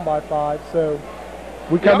only down by 5, so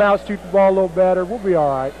we come out, shoot the ball a little better, we'll be all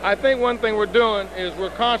right. I think one thing we're doing is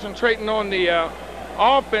we're concentrating on the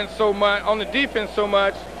offense so much, on the defense so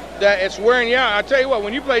much, that it's wearing you out. I tell you what,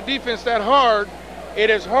 when you play defense that hard,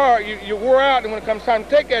 it is hard. You wore out, and when it comes time to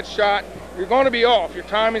take that shot, you're going to be off. Your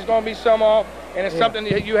timing's going to be some off, and it's something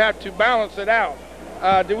that you have to balance it out.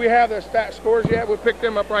 Do we have the stat scores yet? We'll pick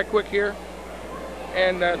them up right quick here.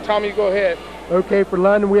 And Tommy, go ahead. Okay, for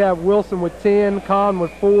London, we have Wilson with 10, Kahn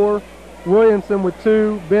with 4, Williamson with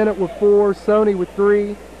 2, Bennett with 4, Sony with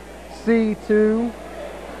 3, C 2,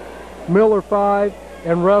 Miller 5,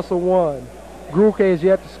 and Russell 1. Grulke has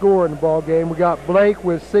yet to score in the ball game. We got Blake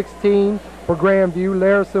with 16 for Grandview,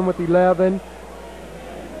 Larison with 11,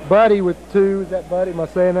 Buddy with 2. Is that Buddy? Am I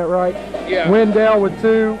saying that right? Yeah. Wendell with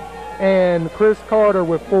 2, and Chris Carter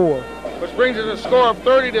with 4. Which brings us a score of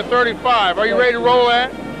 30-35. Are you ready to roll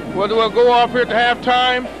that? We'll go off here at the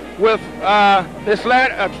halftime with this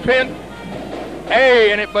pin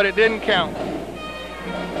A in it, but it didn't count.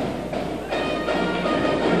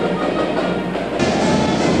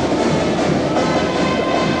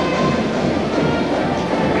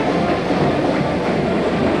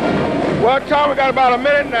 Well, Tom, we got about a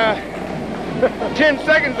minute and 10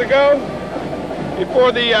 seconds to go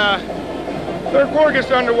before the third quarter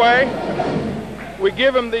gets underway. We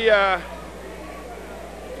give them the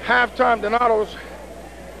halftime Donato's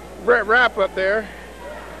wrap up there.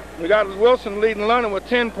 We got Wilson leading London with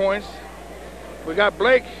 10 points. We got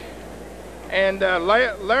Blake and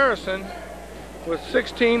Larison with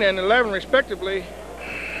 16 and 11 respectively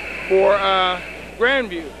for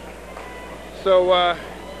Grandview. So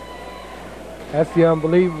that's the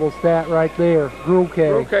unbelievable stat right there.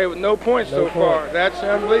 Grulke with no points so far. That's an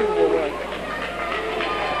unbelievable one.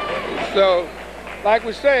 So, like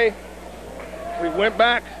we say, we went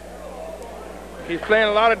back. He's playing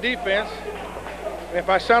a lot of defense. And if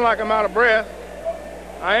I sound like I'm out of breath,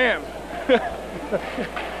 I am.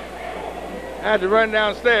 I had to run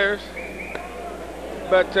downstairs.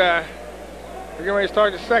 But we're getting ready to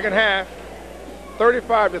start the second half.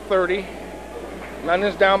 35-30.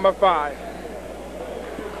 London's down by 5.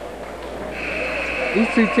 These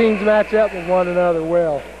two teams match up with one another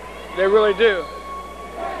well. They really do.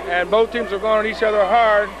 And both teams are going at each other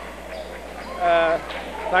hard.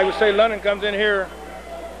 Like we say, London comes in here,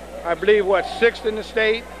 I believe, what, 6th in the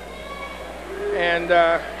state? And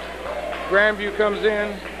Grandview comes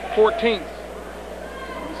in 14th.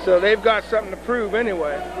 So they've got something to prove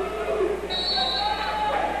anyway.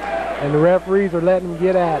 And the referees are letting them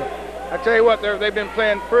get at it. I tell you what, they've been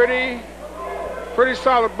playing pretty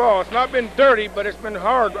solid ball. It's not been dirty, but it's been a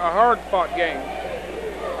hard-fought game.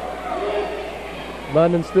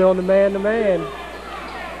 London still in the man-to-man.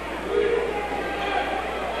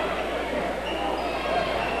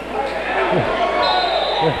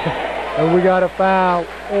 And we got a foul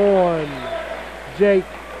on Jake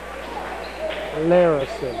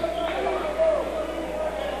Larison.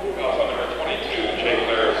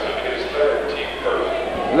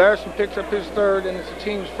 Larison picks up his 3rd, and it's the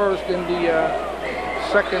team's 1st in the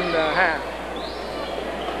second half.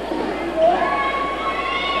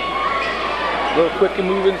 A little quick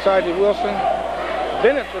move inside to Wilson.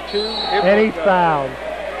 Bennett for 2. And he's fouled.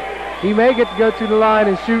 He may get to go to the line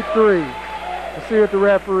and shoot 3. Let's see what the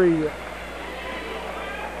referee.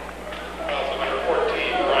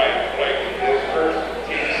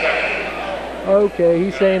 Okay,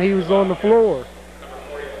 he's saying he was on the floor.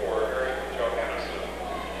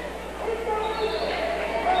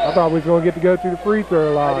 I thought we was going to get to go to the free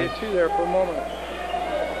throw line. I did too there for a moment.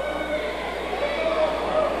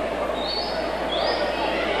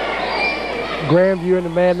 Grandview in the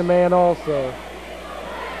man-to-man also.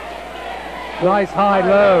 Nice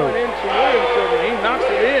high-low. He knocks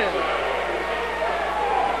it in.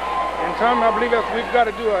 And Tom, I believe we've got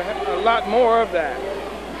to do a lot more of that.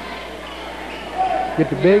 Get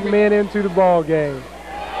the big men into the ball game.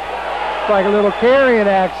 It's like a little carrying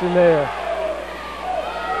action there.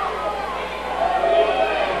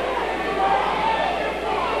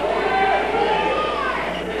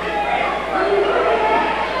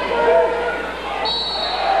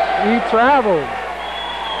 He traveled.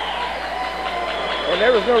 And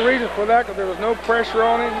there was no reason for that because there was no pressure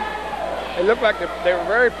on him. It looked like they were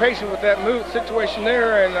very patient with that move situation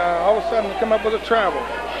there, and all of a sudden they come up with a travel.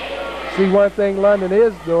 See, one thing London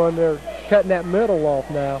is doing, they're cutting that middle off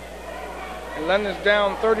now. And London's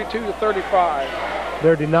down 32-35.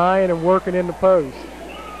 They're denying and working in the post.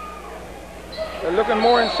 They're looking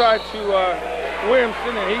more inside to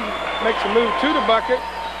Williamson, and he makes a move to the bucket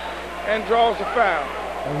and draws a foul.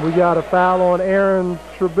 And we got a foul on Aaron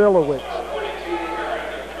Trebilowicz.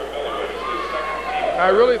 I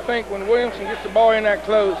really think when Williamson gets the ball in that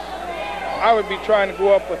close, I would be trying to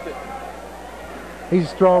go up with it. He's a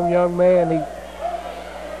strong young man.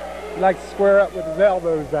 He likes to square up with his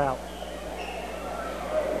elbows out.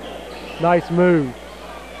 Nice move.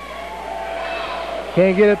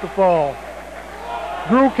 Can't get it to fall.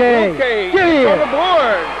 Grulke. Get on the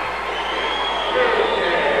board.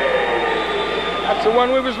 That's the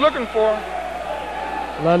one we was looking for.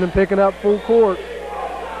 London picking up full court.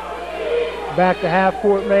 Back to half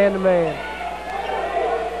court man-to-man.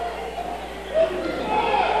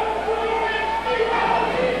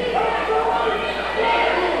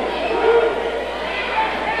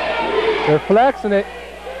 They're flexing it.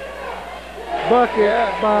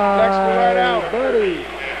 Bucket by flexing right out. Buddy.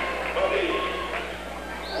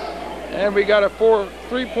 And we got a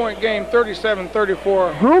 3-point game,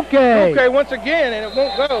 37-34. Gruke once again, and it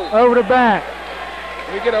won't go. over the back.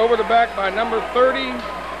 We get over the back by number 30.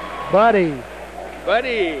 Buddy.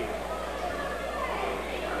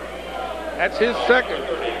 That's his second.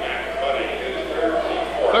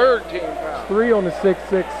 Third team foul. 3 on the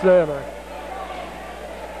 6'6" center.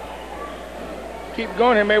 Keep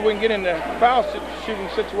going here. Maybe we can get in the foul shooting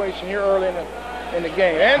situation here early in the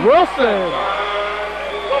game. And Wilson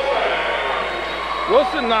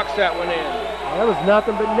knocks that one in. That was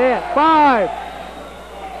nothing but net. 5.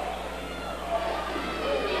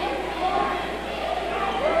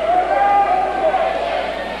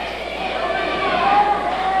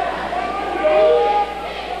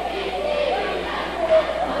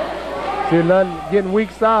 See, London getting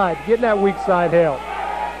weak side, getting that weak side help.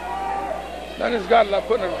 London's got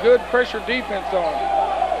putting a good pressure defense on.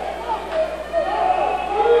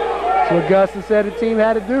 So what Gustin said the team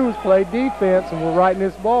had to do was play defense, and we're right in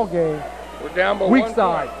this ball game. We're down by weak 1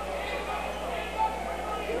 side. point.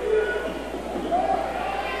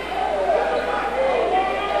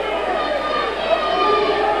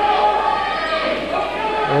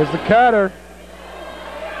 There's the cutter.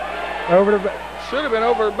 Over the back. Should have been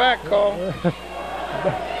over the back call. Good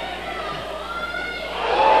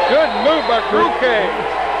move by Gruke.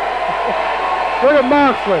 Look at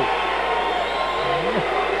Moxley.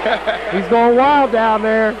 He's going wild down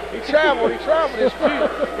there. He traveled.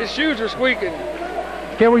 His shoes are squeaking.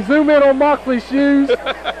 Can we zoom in on Moxley's shoes?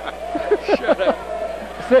 Shut up.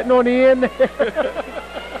 Sitting on the end there.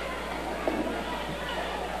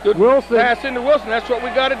 Good Wilson. pass into Wilson. That's what we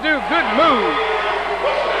got to do. Good move.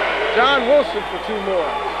 John Wilson for 2 more.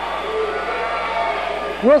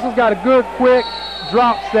 Wilson's got a good, quick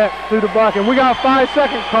drop step through the bucket. We got a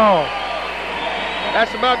 5-second call.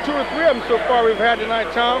 That's about 2 or 3 of them so far we've had tonight,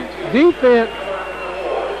 Tom. Defense.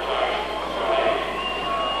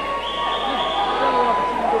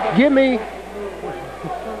 Give me.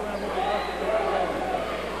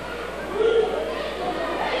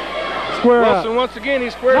 Square Wilson up. once again, he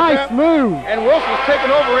squares Nice up. move. And Wilson's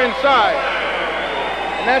taking over inside.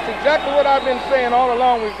 And that's exactly what I've been saying all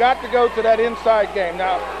along. We've got to go to that inside game.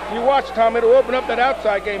 Now, you watch, Tom, it'll open up that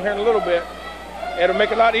outside game here in a little bit. It'll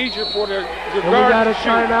make it a lot easier for the guards to shoot. We got a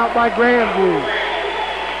timeout by Grandview.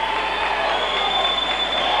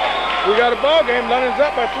 We got a ball game. London's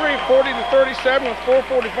up by 3, 40-37 with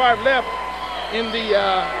 4:45 left in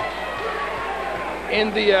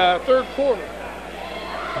the third quarter.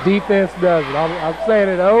 Defense does it. I'm saying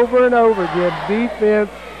it over and over again.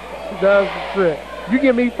 Defense does the trick. You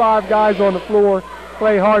give me 5 guys on the floor,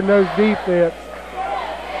 play hard-nosed defense,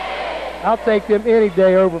 I'll take them any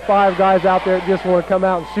day over 5 guys out there that just want to come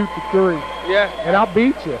out and shoot the 3. Yeah. And I'll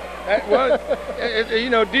beat you. Well,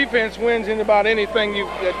 you know, defense wins in about anything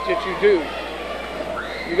that you do.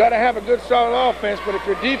 You got to have a good, solid offense, but if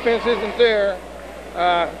your defense isn't there,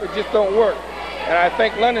 it just don't work. And I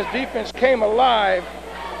think London's defense came alive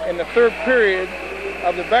in the third period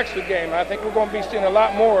of the Bexley game. I think we're going to be seeing a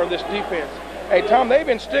lot more of this defense. Hey, Tom, they've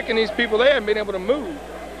been sticking these people. They haven't been able to move.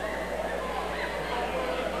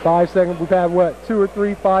 5 seconds. We've had, what, 2 or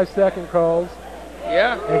 3 5-second calls?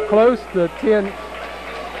 Yeah. And close to 10.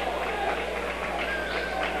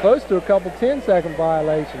 Close to a couple 10-second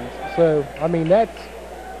violations. So, I mean, that's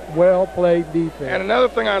well-played defense. And another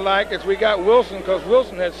thing I like is we got Wilson, because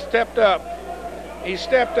Wilson has stepped up. He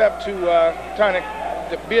stepped up to trying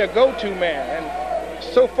to be a go-to man. And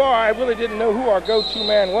so far, I really didn't know who our go-to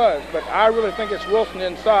man was, but I really think it's Wilson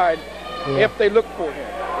inside if they look for him.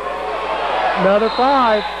 Another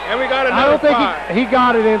 5. And we got another 5. I don't think he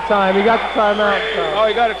got it in time. He got the timeout. Oh,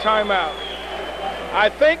 he got a timeout. I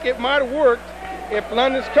think it might have worked if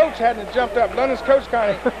London's coach hadn't jumped up. London's coach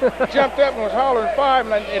kind of jumped up and was hollering 5,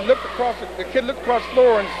 and it looked across the kid looked across the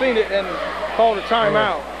floor and seen it and called a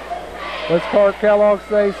timeout. Let's Clark Kellogg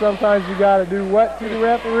say sometimes you got to do what to the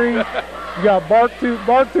referees? You got to bark to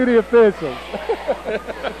the officials.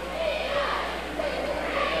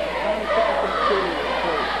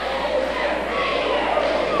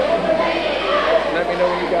 Let me know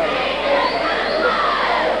when you got it.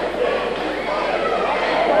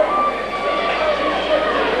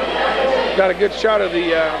 Got a good shot of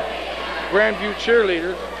the Grandview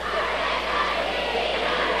cheerleaders.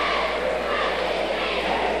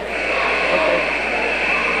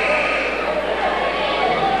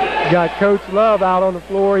 Got Coach Love out on the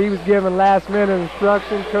floor. He was giving last-minute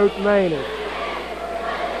instruction. Coach Maynard.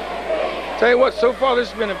 Tell you what, so far this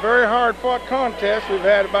has been a very hard-fought contest. We've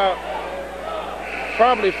had about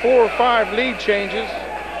probably 4 or 5 lead changes,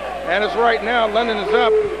 and as right now, London is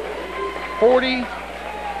up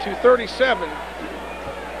 40-37.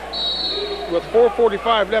 with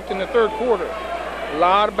 4:45 left in the third quarter. A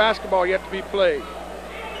lot of basketball yet to be played.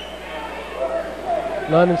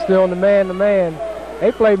 London still in the man-to-man.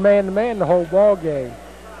 They played man-to-man the whole ball game.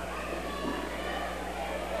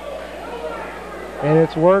 And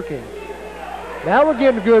it's working. Now we're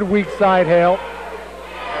getting good weak side help.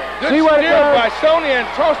 Good steal by Sony and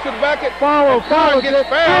toss to the bucket. Follow gets fouled.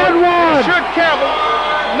 Good one. Should count.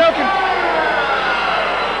 Nothing.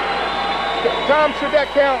 Tom, should that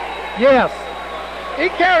count? Yes. He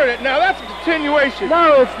counted it. Now that's a continuation.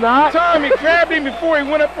 No, it's not. Tom, he grabbed him before he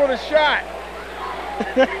went up for the shot.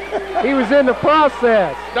 He was in the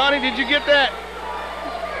process. Donnie, did you get that?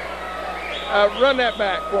 Run that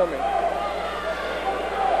back for me.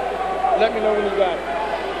 Let me know when you got it.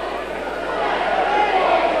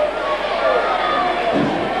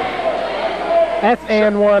 That's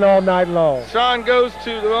and one all night long. Sean goes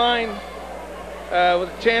to the line with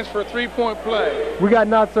a chance for a three-point play. We got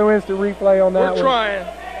not so instant replay on that one. We're trying.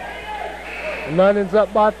 And London's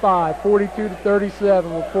up by 5,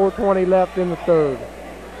 42-37 with 4:20 left in the third.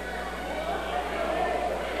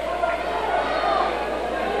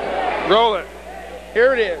 Roll it.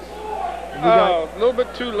 Here it is. Oh, a little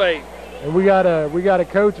bit too late. And we got a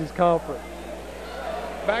coaches conference.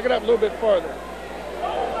 Back it up a little bit farther.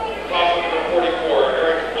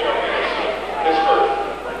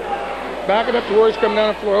 Back it up to where he's coming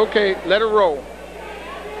down the floor. Okay, let it roll.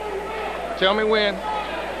 Tell me when.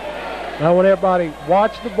 I want everybody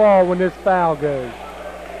watch the ball when this foul goes.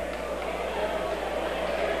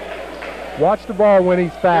 Watch the ball when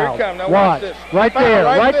he's fouled. Here it comes. Now watch this. Right there,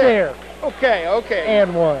 right there. Okay, okay.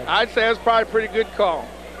 And one. I'd say that's probably a pretty good call.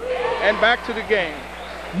 And back to the game.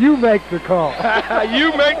 You make the call.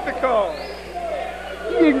 You make the call.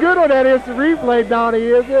 You're getting good on that instant replay, Donnie,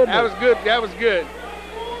 isn't it? That was good. That was good.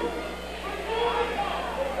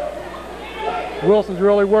 Wilson's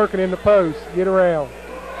really working in the post. Get around.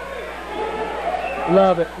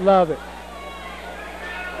 Love it, love it.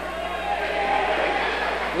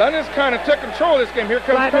 London's kind of took control of this game. Here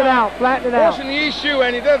comes Flatten it out, flatten it out. Forcing the east shoe,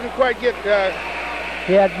 and he doesn't quite get...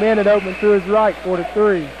 He had Bennett open to his right for the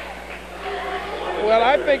three. Well,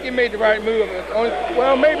 I think he made the right move.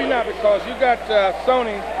 Well, maybe not, because you got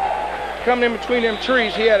Sony coming in between them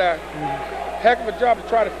trees. He had a heck of a job to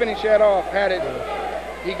try to finish that off.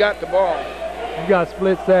 He got the ball. You got a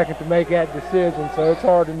split second to make that decision, so it's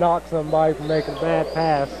hard to knock somebody from making a bad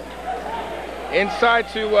pass. Inside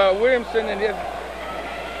to Williamson, and it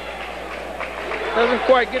doesn't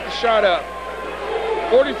quite get the shot up.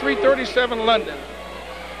 43-37 London.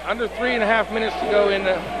 Under 3.5 minutes to go in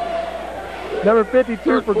the number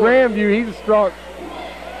 52 for Grandview. He's a strong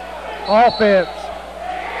offense.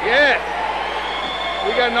 Yes.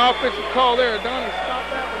 We got an offensive call there. Donnie, stop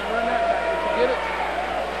that one and run that back. Did you get it?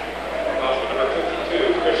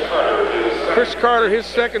 Chris Carter, his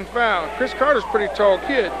second foul. Chris Carter's a pretty tall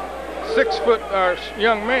kid. 6 foot,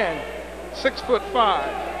 young man.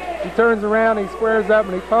 6'5". He turns around, he squares up,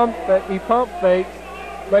 and he pump fakes,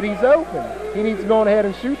 but he's open. He needs to go ahead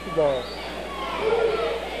and shoot the ball.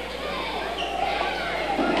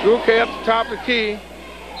 Okay, up the top of the key.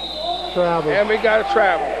 Travel. And we got to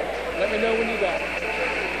travel. Let me know when you got it.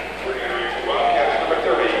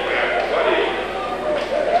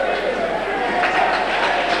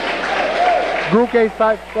 Group A's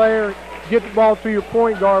type player, get the ball to your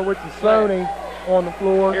point guard, which is Sony on the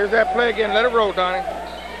floor. Here's that play again. Let it roll, Donnie.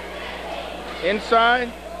 Inside.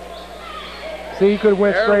 See, he could have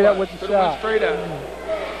went straight up with the shot. Went straight up.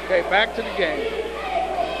 Okay, back to the game.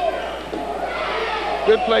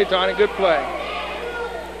 Good play, Donnie. Good play.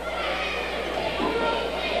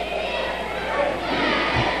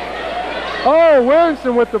 Oh,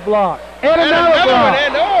 Williamson with the block. And another block.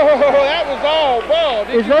 And oh, that was all ball.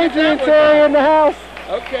 Is Adrian Terry in the house?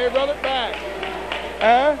 Okay, run it back.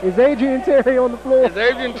 Huh? Is Adrian Terry on the floor? Is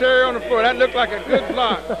Adrian Terry on the floor? That looked like a good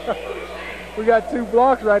block. We got 2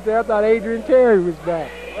 blocks right there. I thought Adrian Terry was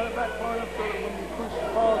back. Run it back far enough so that when you push the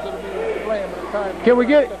balls, it'll be playing by the time. Can we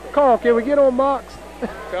get, Carl, can we get on Mox?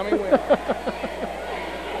 Tell me when.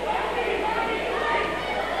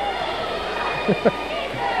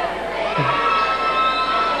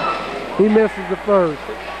 He misses the first.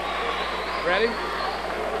 Ready?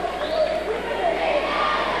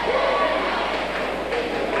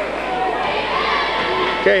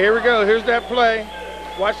 Okay, here we go. Here's that play.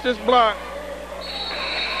 Watch this block.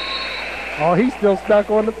 Oh, he's still stuck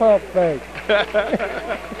on the pump fake.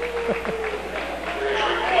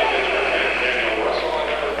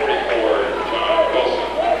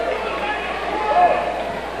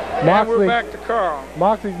 Moxley, we're back to Carl.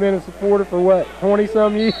 Moxley's been a supporter for what,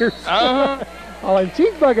 20-some years? Uh-huh. Oh, and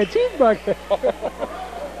cheese bucket, cheese bucket.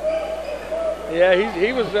 Yeah,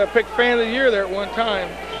 he was picked fan of the year there at one time.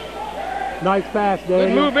 Nice pass, Good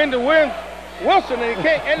Daniel. move into Wilson, and he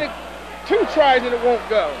can't. And 2 tries and it won't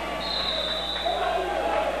go.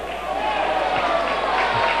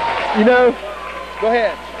 You know, Go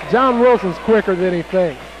ahead. John Wilson's quicker than he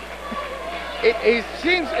thinks. He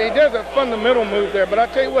does a fundamental move there, but I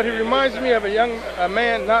tell you what, he reminds me of a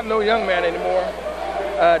man, not no young man anymore.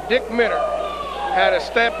 Dick Minner had a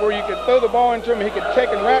step where you could throw the ball into him, he could take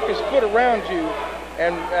and wrap his foot around you,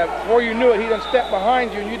 and before you knew it, he done step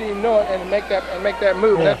behind you, and you didn't even know it, and make that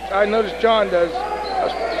move. Yeah. I noticed John does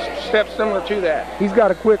a step similar to that. He's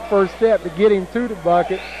got a quick first step to get him to the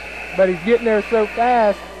bucket, but he's getting there so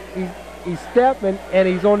fast, he's stepping, and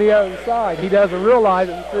he's on the other side. He doesn't realize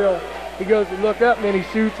it until he goes to look up, and then he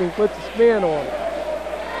shoots and puts a spin on it.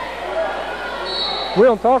 We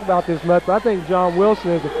don't talk about this much, but I think John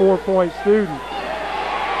Wilson is a 4-point student.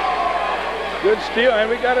 Good steal, and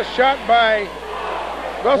we got a shot by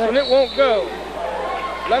Russell, and it won't go.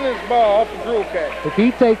 London's ball off the drill catch. If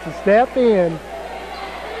he takes a step in,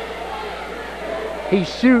 he's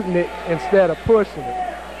shooting it instead of pushing it.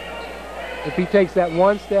 If he takes that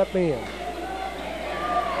one step in.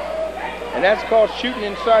 And that's called shooting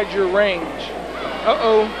inside your range.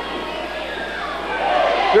 Uh-oh.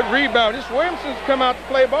 Good rebound. This Williamson's come out to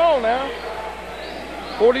play ball now.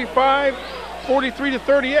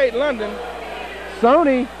 43-38 London.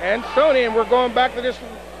 Sony. And we're going back to this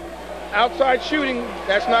outside shooting.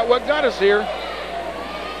 That's not what got us here.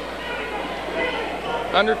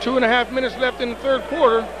 Under 2.5 minutes left in the third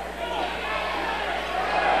quarter.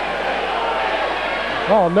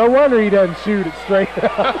 Oh, no wonder he doesn't shoot it straight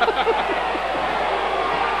up.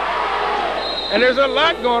 And there's a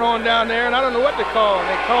lot going on down there, and I don't know what to call it.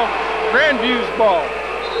 They call Grandview's ball.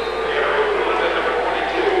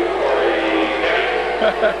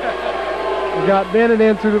 We got Bennett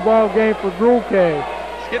into the ball game for Grulke.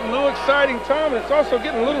 It's getting a little exciting, Tom, and it's also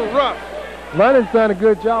getting a little rough. London's done a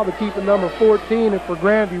good job of keeping number 14 and for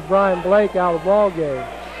Grandview, Brian Blake, out of the ball game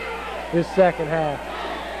this second half.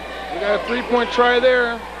 We got a 3-point try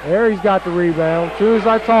there. There he's got the rebound, as soon as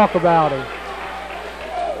I talk about him.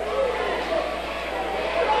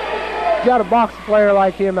 You got to box a player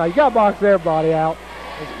like him out. You got to box everybody out,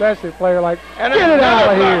 especially a player like, and get it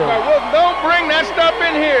out of here. Don't bring that stuff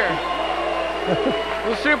in here.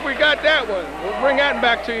 We'll see if we got that one. We'll bring that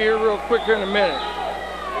back to you here real quick here in a minute.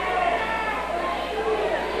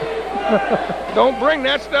 Don't bring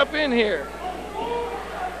that stuff in here.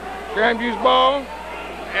 Grandview's ball,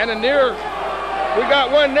 and a near, we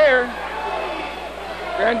got one there.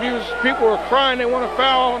 Grandview's people are crying they want to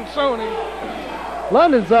foul on Sony.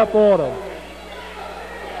 London's up on him.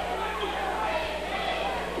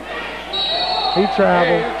 He traveled.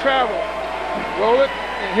 Hey, he traveled. Roll it,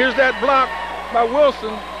 and here's that block by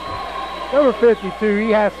Wilson. Number 52, he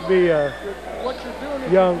has to be a what you're doing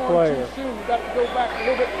is young you're going player. too soon. You got to go back a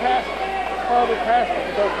little bit past, farther past it.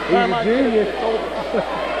 Because the time He's a I get it, genius. it's over.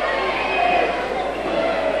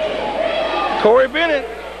 Corey Bennett.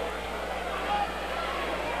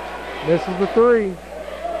 This is the 3.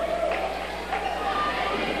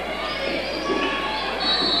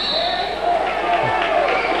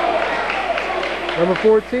 Number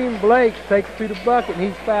 14, Blake, takes it to the bucket, and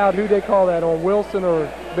he's fouled. Who they call that on, Wilson or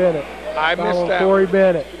Bennett? I Foul missed on that Corey one.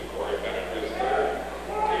 Bennett.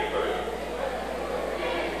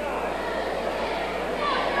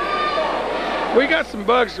 We got some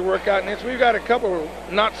bugs to work out in this. We've got a couple of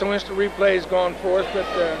not so instant replays going for us, but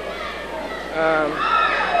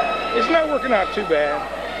it's not working out too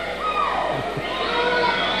bad.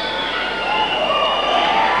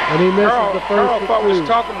 And he misses the first Carl thought we two. was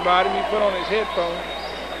talking about him. He put on his headphones.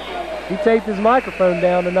 He taped his microphone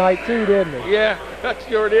down tonight too, didn't he? Yeah, I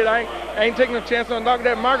sure did. I ain't taking a chance on knocking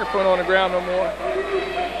that microphone on the ground no more.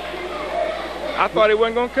 I thought he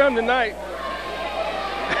wasn't going to come tonight.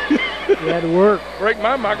 He had to work. Break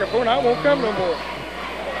my microphone, I won't come no more.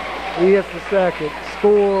 He hits the second.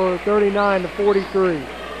 Score 39-43.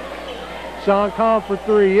 Sean Kahn for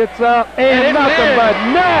 3. It's up and it's nothing in. but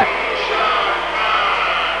net.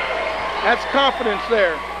 That's confidence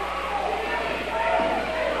there.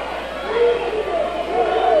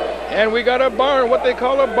 And we got a barn, what they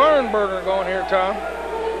call a barn burner going here, Tom.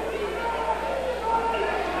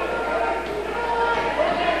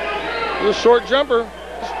 Little short jumper.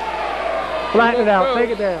 Flatten it out,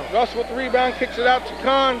 take it down. Russell with the rebound, kicks it out to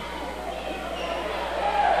Kahn.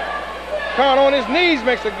 Kahn on his knees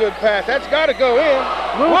makes a good pass. That's got to go in.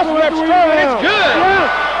 Russell left strong, and it's good.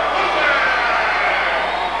 Yeah.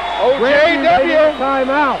 OJW.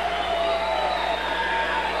 Timeout.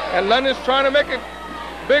 And London's trying to make a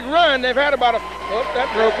big run. They've had about a, oh,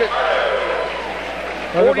 that broke it.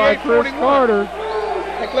 by Chris 48-41. Carter.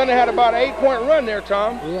 I think London had about an 8-point run there,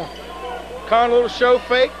 Tom. Yeah. Con a little show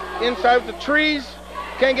fake inside of the trees.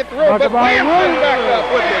 Can't get the rope, but Williamson Williamson back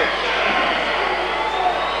up with it.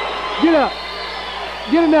 Get up.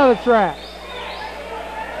 Get another track.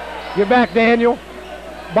 Get back, Daniel.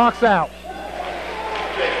 Box out.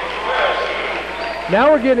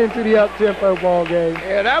 Now we're getting into the up-tempo ball game.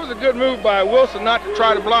 Yeah, that was a good move by Wilson not to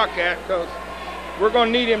try to block that, because we're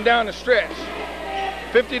going to need him down the stretch.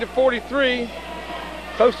 50-43,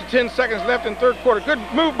 close to 10 seconds left in third quarter. Good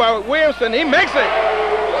move by Williamson. He makes it.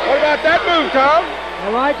 What about that move, Tom? I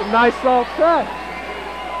like it. Nice soft touch.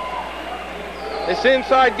 This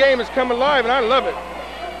inside game is coming alive, and I love it.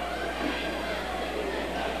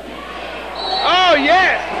 Oh,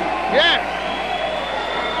 yes. Yes.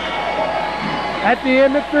 At the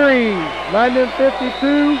end of 3, London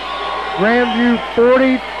 52, Grandview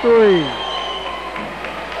 43.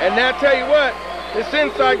 And now, tell you what, this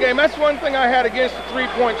inside game, that's one thing I had against the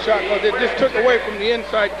three-point shot, because it just took away from the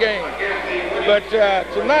inside game. But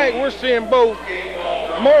tonight, we're seeing both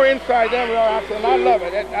more inside than we are outside, and I love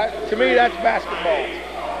it. To me, that's basketball.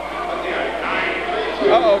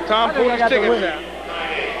 Uh-oh, Tom pulled his tickets out.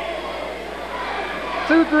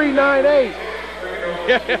 2-3-9-8.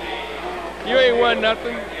 You ain't won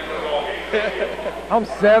nothing. I'm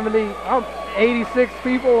 86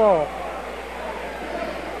 people off.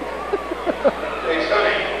 Hey,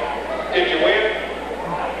 Sonny, did you win?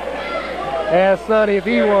 Ask Sonny if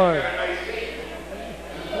he won.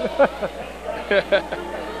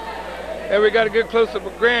 And we got a good close-up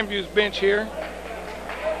of Grandview's bench here.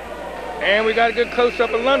 And we got a good close-up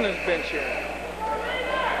of London's bench here.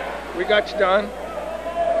 We got you, Don.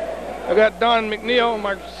 I got Don McNeil,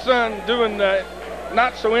 my son, doing the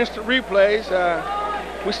not-so-instant replays.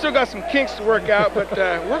 We still got some kinks to work out, but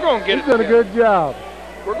we're going to get it together. He's done a good job.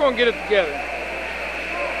 We're going to get it together.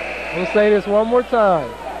 I'm going to say this one more time.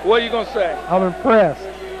 What are you going to say? I'm impressed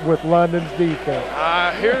with London's defense.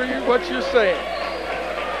 I hear you, what you're saying.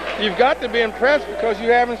 You've got to be impressed because you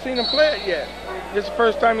haven't seen them play it yet. This is the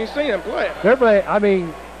first time you've seen them play it. They're playing, I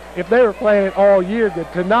mean, if they were playing it all year,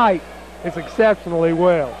 tonight it's exceptionally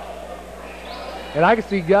well. And I can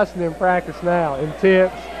see Guston in practice now,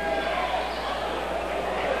 intense,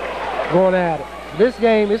 going at it. This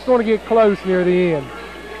game, it's going to get close near the end.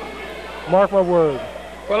 Mark my word.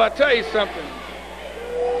 Well, I'll tell you something.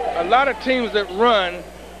 A lot of teams that run,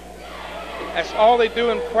 that's all they do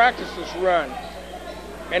in practice is run.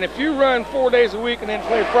 And if you run 4 days a week and then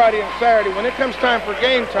play Friday and Saturday, when it comes time for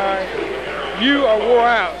game time, you are wore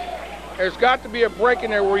out. There's got to be a break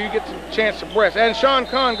in there where you get the chance to rest. And Sean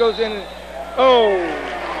Kahn goes in and, oh.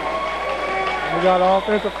 We got an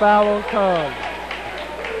offensive foul on Kahn.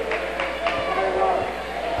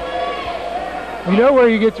 You know where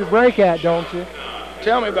you get your break at, don't you?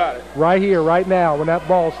 Tell me about it. Right here, right now, when that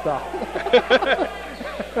ball stops.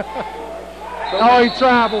 Oh, he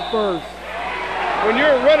traveled first. When you're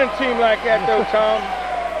a running team like that, though, Tom,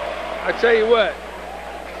 I tell you what,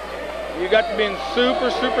 you got to be in super,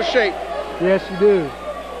 super shape. Yes, you do.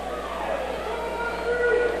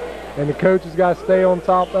 And the coach has got to stay on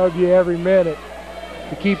top of you every minute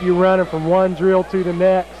to keep you running from one drill to the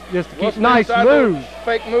next, just to keep nice move.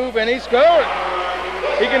 Fake move, and he's going.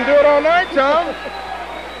 He can do it all night, Tom.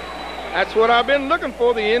 That's what I've been looking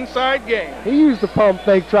for, the inside game. He used the pump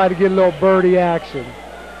fake, try to get a little birdie action.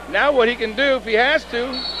 Now what he can do, if he has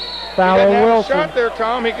to, foul on Wilson. Shot there,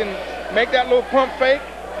 Tom. He can make that little pump fake,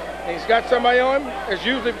 and he's got somebody on him. There's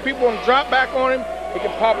usually people on drop back on him. He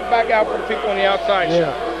can pop it back out for the people on the outside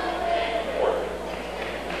shot.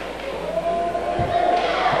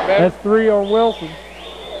 That's 3 on Wilson.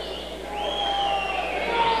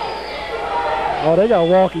 Oh, they got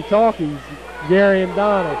walkie-talkies, Gary and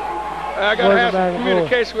Donald. I got to have some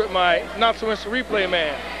communication with my not-so-instant replay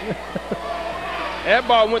man. That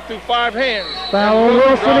ball went through 5 hands. Foul on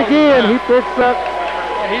Wilson again. He picks up.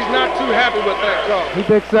 He's not too happy with that call. He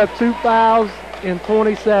picks up 2 fouls in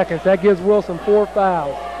 20 seconds. That gives Wilson 4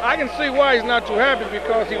 fouls. I can see why he's not too happy,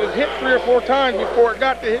 because he was hit 3 or 4 times before it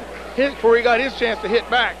got to before he got his chance to hit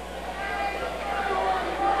back.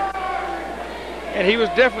 And he was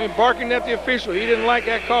definitely barking at the official. He didn't like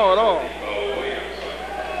that call at all.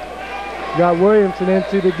 Got Williamson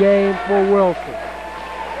into the game for Wilson.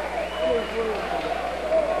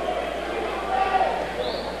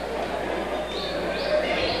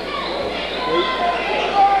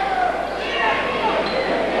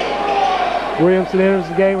 Williamson enters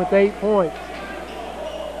the game with 8 points.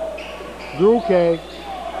 Drulke.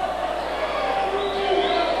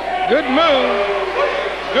 Good move.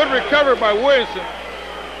 Good recovery by Williamson.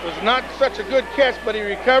 It was not such a good catch, but he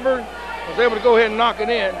recovered. was able to go ahead and knock it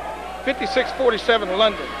in. 56-47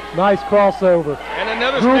 London. Nice crossover. And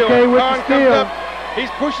another Gruke steal. with Kahn the steal. comes up. He's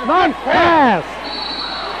pushing. Nice pass.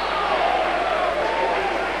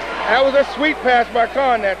 That was a sweet pass by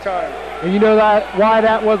Kahn that time. And you know why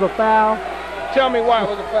that was a foul? Tell me why it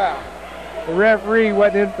was a foul. The referee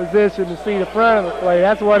wasn't in position to see the front of the play.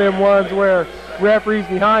 That's one of them ones where referee's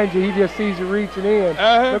behind you, he just sees you reaching in.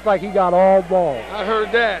 Looked like he got all ball. I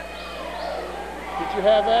heard that. Did you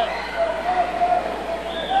have that?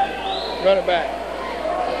 Run it back.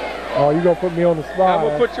 Oh, you're going to put me on the spot. I'm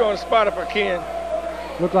going to put you on the spot if I can.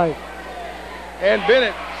 Look like. And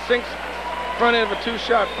Bennett sinks front end of a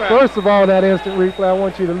two-shot foul. First of all, that instant replay, I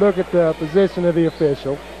want you to look at the position of the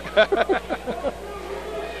official.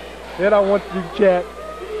 Then I want you to check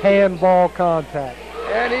handball contact.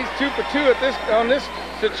 And he's 2 for 2 on this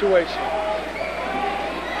situation.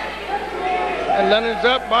 And London's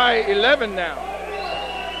up by 11 now.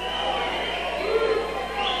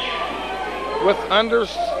 With under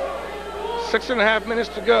 6.5 minutes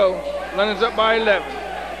to go, London's up by 11.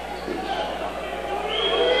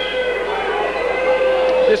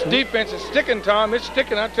 This defense is sticking, Tom. It's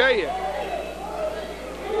sticking, I tell you.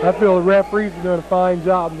 I feel the referees are doing a fine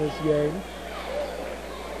job in this game.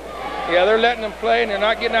 Yeah, they're letting them play, and they're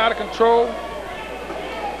not getting out of control.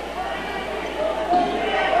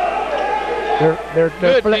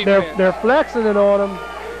 They're flexing it on them.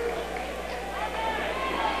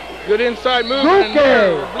 Good inside movement in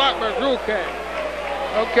there. Blocked by Gruke.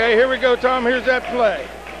 Okay, here we go, Tom. Here's that play.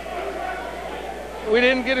 We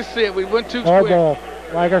didn't get to see it. We went too quick. All ball.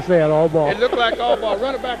 Like I said, all ball. It looked like all ball.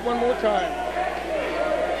 Run it back one more time.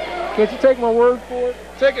 Can't you take my word for it?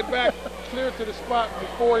 Take it back clear to the spot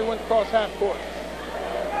before he went across half court.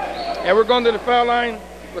 And we're going to the foul line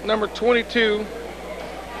with number 22,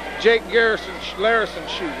 Jake Larison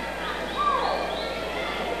shooting.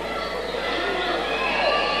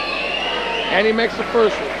 And he makes the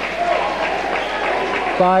first one.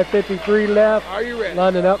 5:53 left. Are you ready?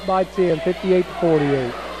 London up by 10,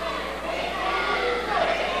 58-48.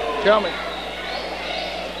 Tell me.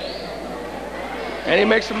 And he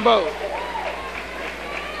makes them both.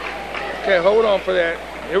 Okay, hold on for that.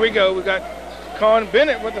 Here we go. We got Con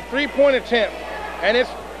Bennett with a three-point attempt. And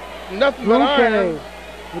it's nothing but iron.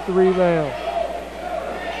 With the rebound.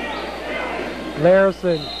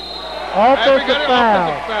 Larison. Offensive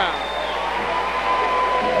foul.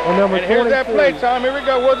 And number 22. Here's that play, Tom. Here we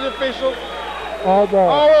go. What's the official? All ball.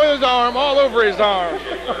 All over his arm. All over his arm.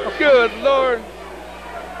 Good Lord.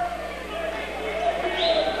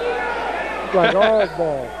 It's like all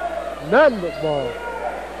ball. Nothing but ball.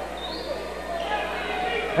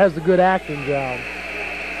 That's a good acting job.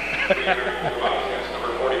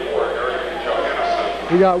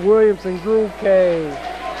 We got Williamson, Gruke,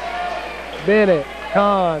 Bennett,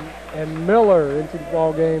 Kahn, and Miller into the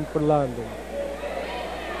ball game for London.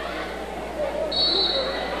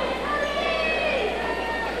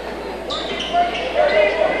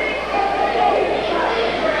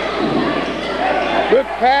 Good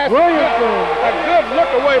pass. Williamson. A good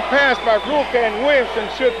look-away pass by Gruke, and Williamson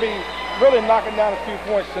should be really knocking down a few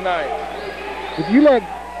points tonight. If you let...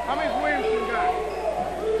 How many's Williamson got?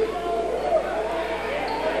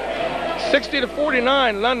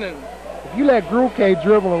 60-49, London. If you let Gruke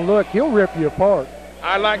dribble and look, he'll rip you apart.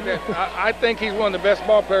 I like that. I think he's one of the best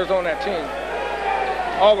ball players on that team.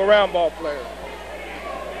 All-around ball player.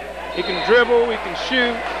 He can dribble, he can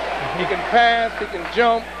shoot, he can pass, he can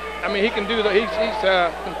jump. I mean, he can do he's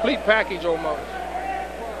a complete package almost.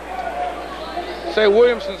 Say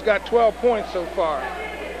Williamson's got 12 points so far.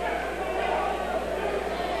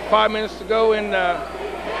 5 minutes to go and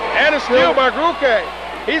a steal by Gruke.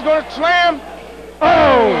 He's going to slam.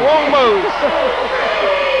 Oh, almost.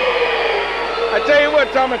 I tell you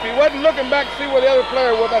what, Tom, if he wasn't looking back to see where the other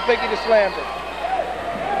player was, I think he just slammed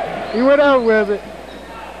it. He went out with it.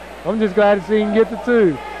 I'm just glad to see him get the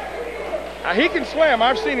two. He can slam.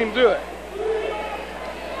 I've seen him do it.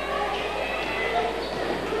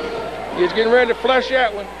 He's getting ready to flush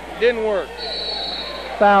that one. Didn't work.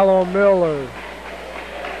 Foul on Miller.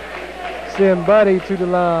 Send Buddy to the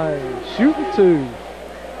line. Shooting two.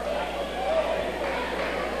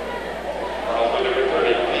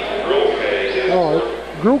 Oh,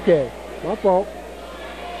 Gruke. My fault.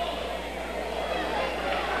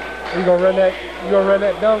 You gonna run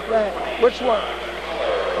that dunk back? Which one?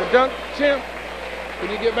 The dunk attempt? Can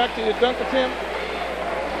you get back to your dunk attempt?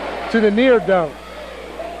 To the near dunk.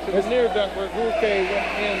 To the near dunk where Gruke went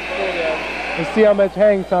in for that. And see how much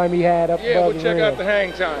hang time he had up above the rim. Yeah, we'll check out the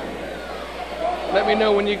hang time. Let me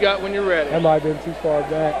know when you're ready. That might have been too far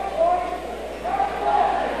back.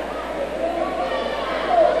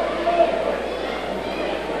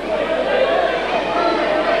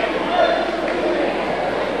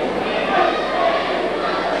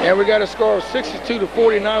 And we got a score of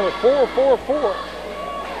 62-49 with 4:44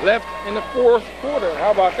 left in the fourth quarter.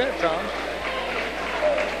 How about that, Tom?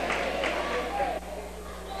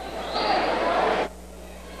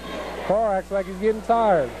 Carr acts like he's getting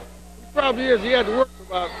tired. He probably is. He had to work for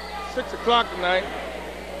about 6 o'clock tonight.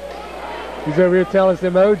 He's over here telling us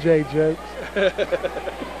them OJ jokes.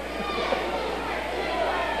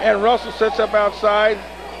 And Russell sets up outside,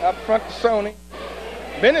 up front to Sony.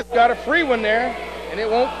 Bennett's got a free one there, and it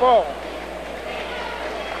won't fall.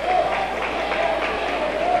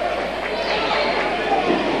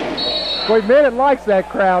 Boy, Bennett likes that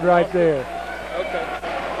crowd right there. Okay,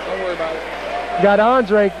 don't worry about it. Got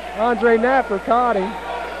Andre Napper caught him.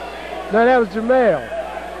 No, that was Jamel.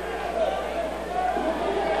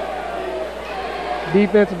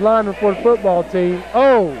 Defensive lineman for the football team.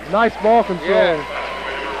 Oh, nice ball control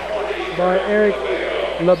by Eric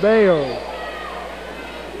Labeo.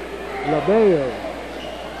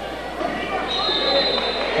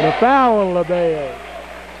 And a foul on Labeo.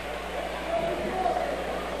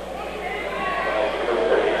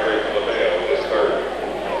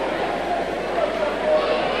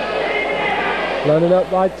 Running up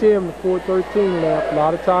by Tim with 4:13 left. A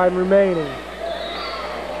lot of time remaining.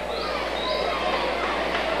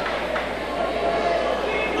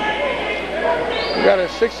 We got a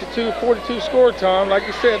 62-42 score, Tom. Like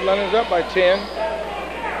you said, London's up by 10.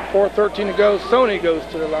 4:13 to go. Sony goes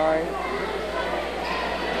to the line.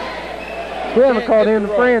 We haven't called in the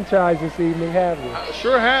franchise this evening, have we?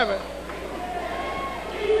 Sure haven't.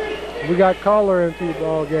 We got caller into the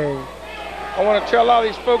ball game. I want to tell all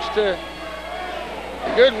these folks to,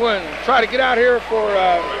 good one, try to get out here for,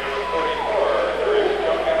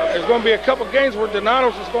 there's going to be a couple games where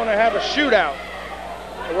Donato's is going to have a shootout,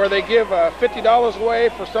 where they give $50 away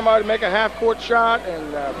for somebody to make a half-court shot,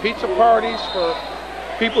 and pizza parties for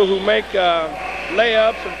people who make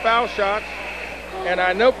layups and foul shots. And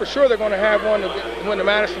I know for sure they're going to have one when the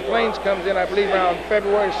Madison Plains comes in, I believe around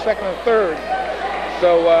February 2nd or 3rd.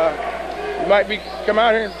 So you might come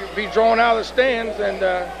out here and be drawn out of the stands and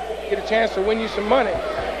get a chance to win you some money.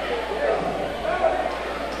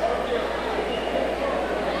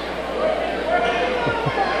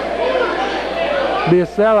 Be a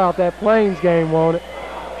sellout, that Plains game, won't it?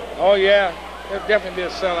 Oh yeah, it'll definitely be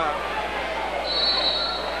a sellout.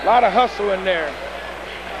 A lot of hustle in there.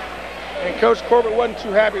 And Coach Corbett wasn't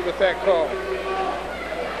too happy with that call.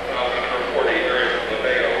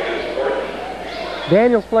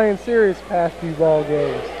 Daniel's playing serious past few ball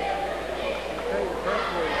games.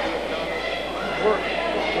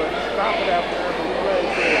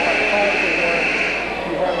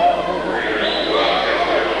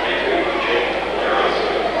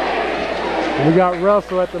 We got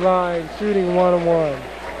Russell at the line shooting 1-on-1.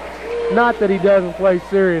 Not that he doesn't play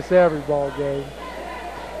serious every ball game.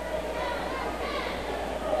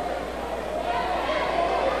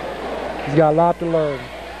 He's got a lot to learn.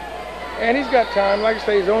 And he's got time. Like I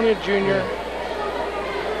say, he's only a junior.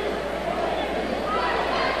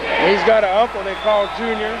 And he's got an uncle they call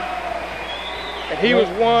Junior. And he was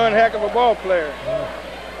one heck of a ball player.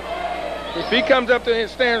 If he comes up to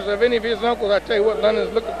his standards of any of his uncles, I tell you what,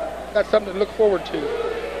 London's got something to look forward to.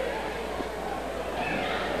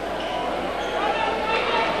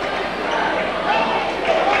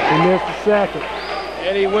 He missed the second.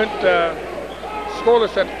 And he went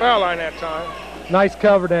scoreless at the foul line that time. Nice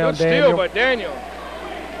cover down, Good Daniel. steal by Daniel.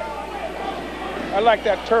 I like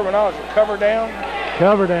that terminology, cover down.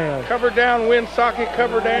 Cover down. Cover down, win socket,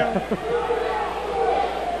 cover down.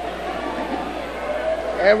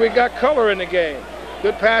 And we got color in the game.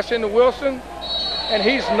 Good pass into Wilson, and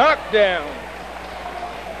he's knocked down.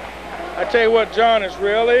 I tell you what, John is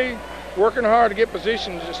really working hard to get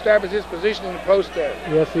position, to establish his position in the post there.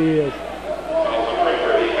 Yes, he is.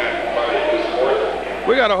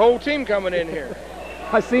 We got a whole team coming in here.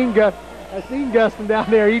 I seen Gustin down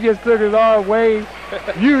there. He just took his arm away.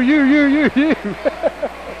 You.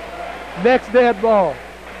 Next dead ball.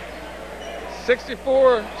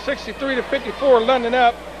 63-54, London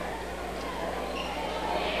up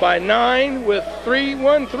by 9 with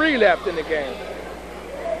 1:03 left in the game.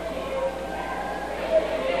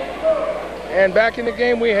 And back in the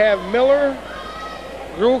game we have Miller,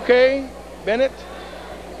 Grulke, Bennett,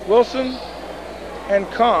 Wilson, and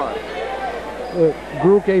Kahn. Look,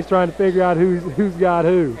 Grulke's trying to figure out who's got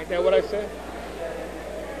who. Ain't that what I said?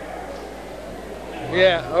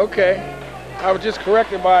 Yeah, okay. I was just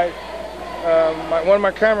corrected by one of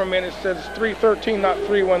my cameramen. It says 3:13, not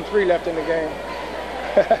 3:13 left in the game.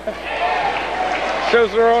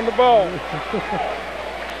 Shows they're on the ball.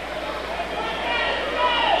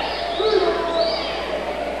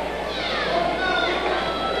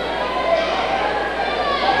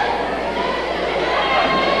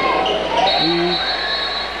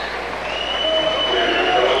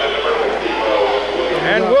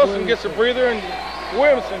 Wilson gets a breather, and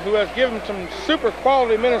Williamson, who has given some super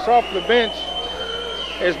quality minutes off the bench,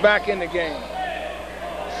 is back in the game.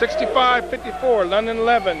 65-54, London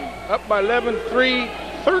 11, up by 11,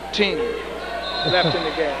 3-13 left in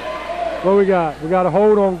the game. What we got? We got a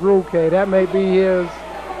hold on Grulke. That may be his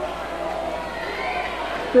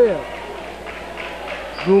 5th.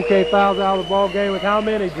 Grulke fouls out of the ball game with how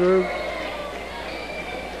many, Drew?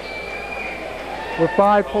 With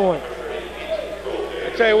 5 points. I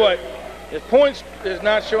tell you what, his points is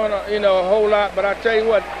not showing, a whole lot, but I tell you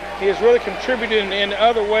what, he has really contributed in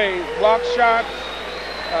other ways. Block shots,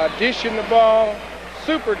 dishing the ball,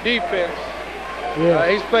 super defense.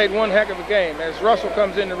 Yeah. He's played one heck of a game as Russell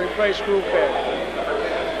comes in to replace Grulke.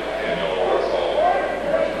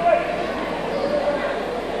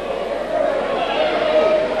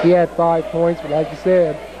 He had 5 points, but like you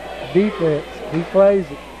said, defense, he plays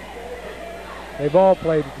it. They've all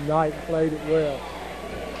played it tonight and played it well.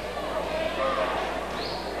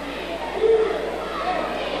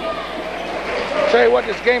 Tell you what,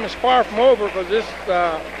 this game is far from over because this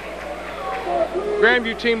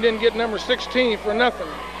Grandview team didn't get number 16 for nothing.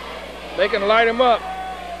 They can light him up.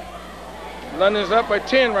 London's up by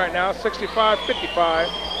 10 right now, 65-55.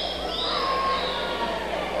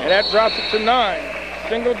 And that drops it to 9,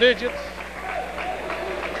 single digits.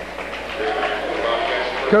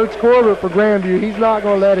 Coach Corbett for Grandview, he's not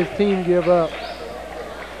going to let his team give up.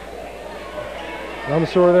 I'm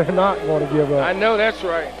sure they're not going to give up. I know that's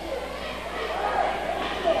right.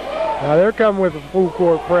 Now they're coming with a full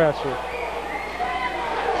court pressure.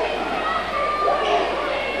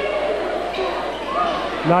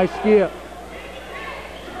 Nice skip.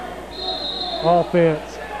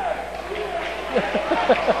 Offense.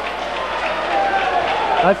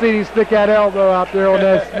 I seen him stick that elbow out there on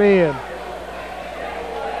that spin.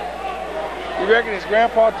 You reckon his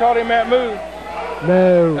grandpa taught him that move?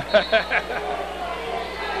 No.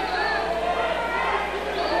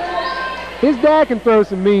 His dad can throw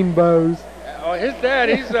some mean bows. Oh, his dad,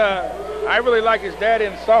 I really like his dad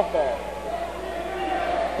in softball.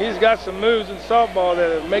 He's got some moves in softball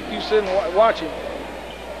that'll make you sit and watch him.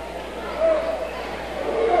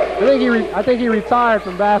 I think he retired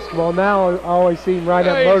from basketball. Now I always see him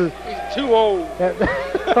riding that motor. He's too old.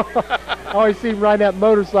 I always see him riding that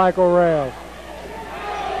motorcycle around.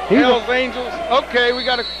 Hells Angels. Okay, we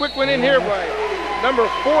got a quick one in here by number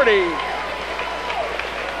 40.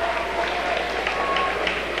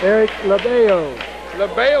 Eric Labeo.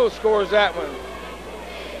 Labeo scores that one.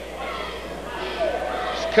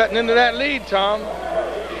 Just cutting into that lead, Tom.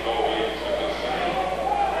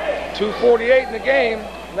 2:48 in the game,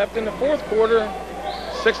 left in the 4th quarter,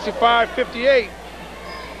 65-58.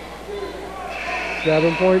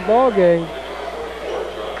 7-point ball game.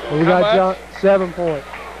 And we got John, 7 points.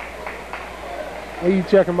 Are you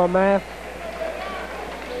checking my math?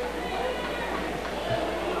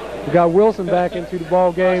 We got Wilson back into the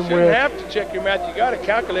ball game with. You shouldn't have to check your math. You got a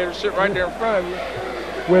calculator sitting right there in front of you.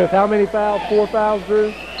 With how many fouls? 4 fouls,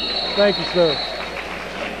 Drew? Thank you, sir.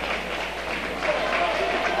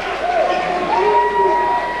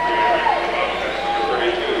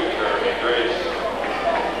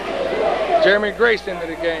 Jeremy Grace into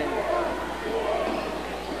the game.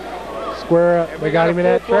 Square up. They got him in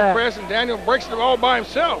that trap. Press, and Daniel breaks it all by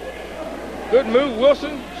himself. Good move,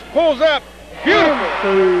 Wilson. Pulls up.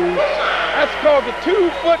 Beautiful. That's called the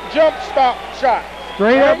 2-foot jump stop shot.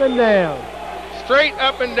 Straight up and down. Straight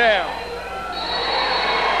up and down.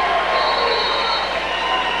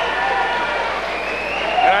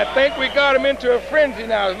 And I think we got him into a frenzy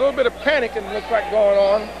now. There's a little bit of panic it looks like going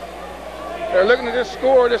on. They're looking at this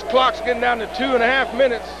score. This clock's getting down to 2.5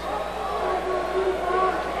 minutes.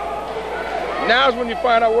 Now's when you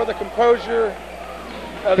find out where the composure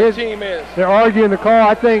of the team is. They're arguing the call.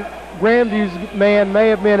 I think Grandview's man may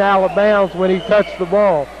have been out of bounds when he touched the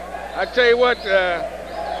ball. I tell you what,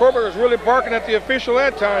 Corbett was really barking at the official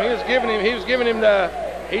that time. He was giving him the,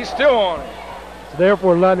 he's still on him. So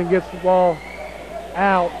therefore, London gets the ball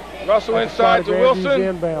out. Russell inside to Wilson.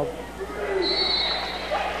 Inbound.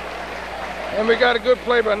 And we got a good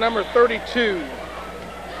play by number 32.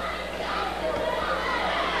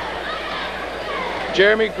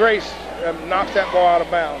 Jeremy Grace knocks that ball out of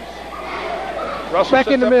bounds. Russell back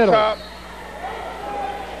in the middle. Top.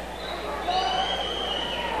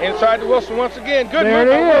 Inside to Wilson once again. Good move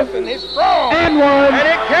by Wilson. He's strong. And one. And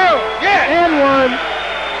it counts. Yes. And one.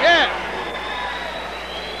 Yes.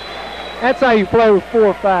 That's how you play with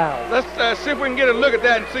 4 fouls. Let's see if we can get a look at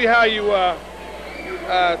that and see how you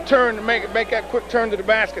turn to make that quick turn to the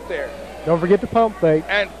basket there. Don't forget the pump fake.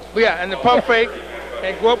 And yeah, and the pump fake,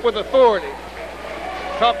 and go up with authority.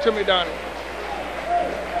 Talk to me, Donnie.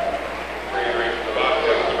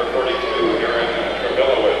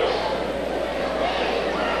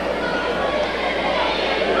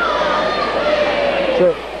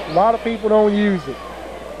 A lot of people don't use it.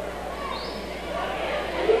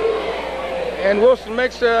 And Wilson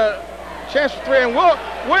makes a chance for 3, and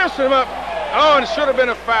Wilson up. Oh, and it should have been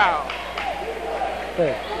a foul.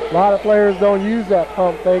 Okay. A lot of players don't use that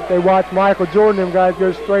pump fake. They watch Michael Jordan and guys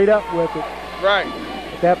go straight up with it. Right.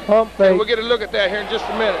 But that pump fake. And we'll get a look at that here in just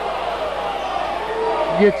a minute.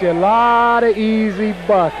 Gets you a lot of easy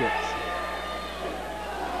buckets.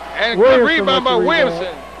 And good rebound by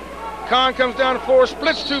Williamson. Kahn comes down the floor,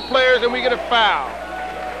 splits 2 players, and we get a foul.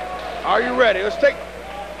 Are you ready? Let's take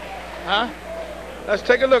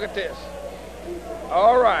a look at this.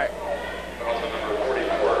 All right.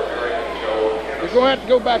 You're going to have to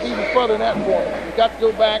go back even further than that for me. You've got to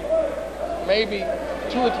go back maybe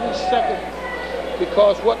 2 or 3 seconds,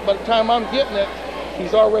 because by the time I'm getting it,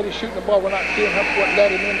 he's already shooting the ball. We're not seeing what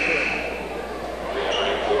led him into it.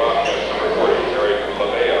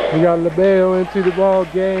 We got Labeo into the ball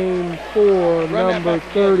game for number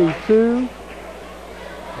 32.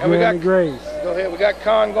 And we got Grace. Go ahead. We got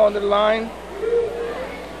Kahn going to the line.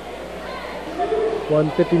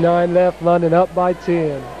 1:59 left. London up by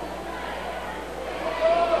 10.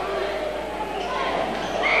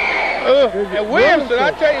 And Williamson,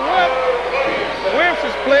 I tell you what,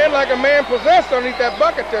 Williamson's playing like a man possessed underneath that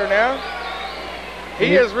bucket there now.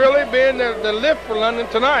 He has really been the lift for London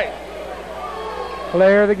tonight.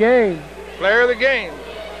 Player of the game. Player of the game.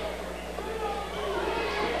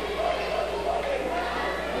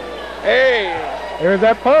 Hey. There's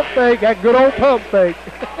that pump fake, that good old pump fake.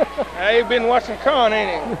 He's been watching Kahn,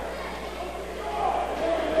 ain't he?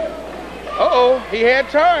 Uh-oh, he had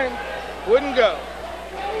time. Wouldn't go.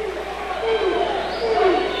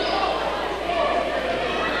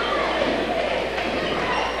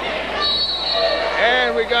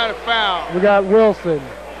 And we got a foul. We got Wilson.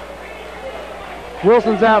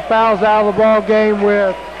 Wilson's out, fouls out of the ball game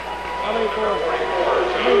with how many points?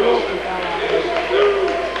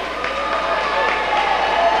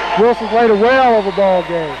 Wilson played a whale of a ball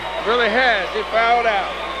game. Really has. He fouled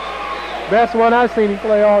out. Best one I've seen him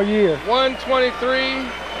play all year. 1:23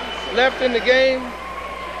 left in the game.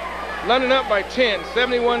 London up by 10,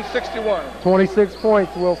 71-61. 26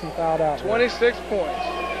 points Wilson fouled out. 26 points.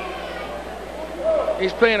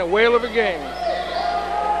 He's playing a whale of a game.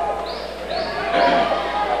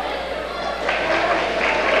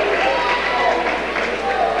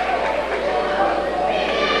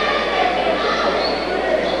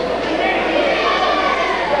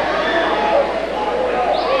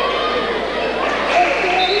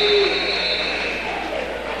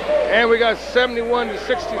 And we got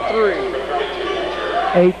 71-63.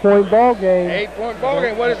 8-point ball game. 8-point ball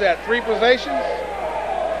game. What is that? 3 possessions?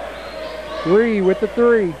 3 with the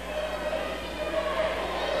 3.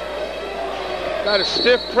 Got a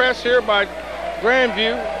stiff press here by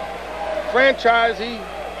Grandview. Franchise,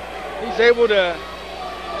 he's able to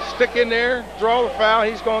stick in there, draw the foul.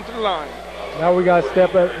 He's going to the line. Now we got to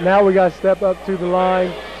step up. Now we got to step up to the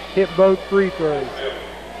line, hit both free throws.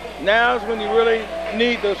 Now's when you really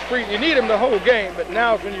need those free. You need them the whole game, but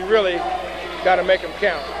now's when you really got to make them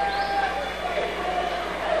count.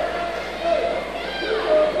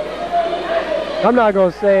 I'm not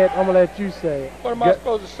going to say it. I'm going to let you say it. What am I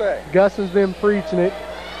supposed to say? Guson's been preaching it.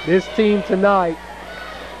 This team tonight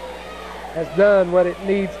has done what it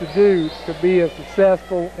needs to do to be a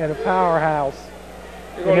successful and a powerhouse.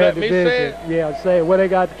 You're going to let me say it? Yeah, say it. What they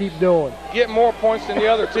got to keep doing. Get more points than the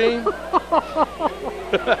other team.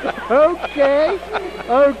 Okay.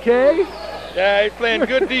 Okay. Yeah, he's playing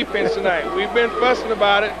good defense tonight. We've been fussing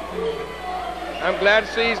about it. I'm glad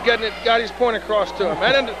to see he's got his point across to him.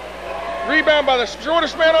 And then the rebound by the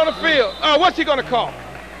shortest man on the field. Oh, what's he going to call?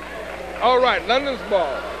 All right, London's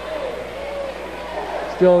ball.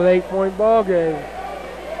 Still an 8-point ball game.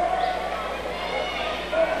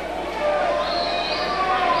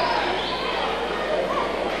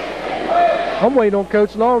 I'm waiting on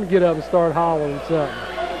Coach Long to get up and start hollering something.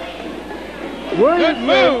 Good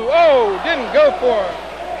move. Oh, didn't go for him.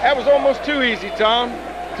 That was almost too easy, Tom.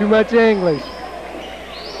 Too much English.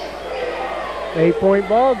 8-point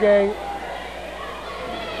ball game.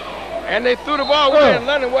 And they threw the ball away, and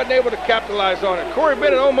London wasn't able to capitalize on it. Corey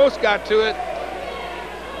Bennett almost got to it,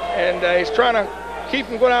 and he's trying to keep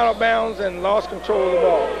him going out of bounds and lost control of the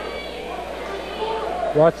ball.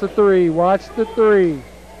 Watch the 3. Watch the 3.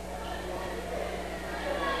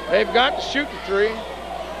 They've got to shoot the 3.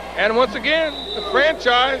 And once again, the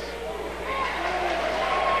franchise.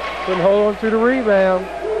 Couldn't hold on to the rebound.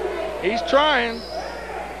 He's trying.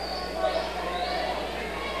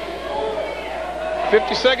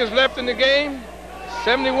 50 seconds left in the game.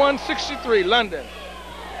 71-63, London.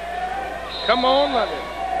 Come on, London.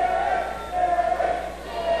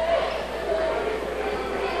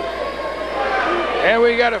 And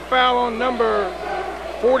we got a foul on number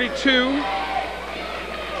 42.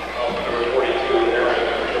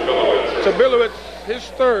 Tabilowitz, his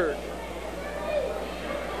third.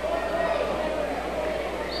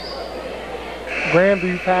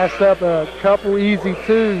 Grandview passed up a couple easy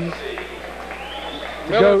twos.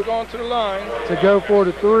 Miller's going to the line. To go for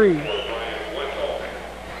the three. We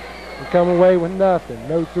come away with nothing.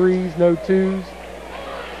 No threes, no twos.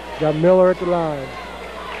 Got Miller at the line.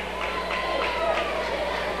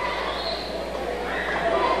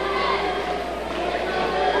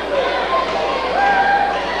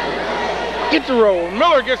 Get the roll.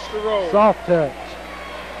 Miller gets the roll. Soft touch.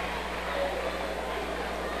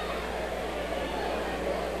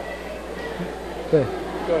 Okay.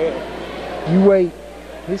 Go ahead. You wait.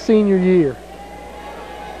 His senior year.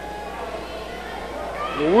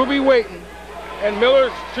 We'll be waiting. And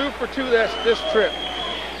Miller's 2 for 2 this trip.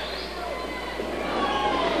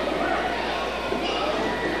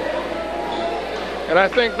 And I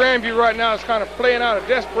think Grandview right now is kind of playing out of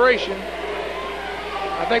desperation.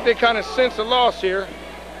 I think they kind of sense a loss here.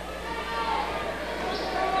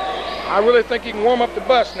 I really think he can warm up the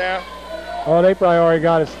bus now. Oh, they probably already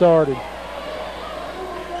got it started.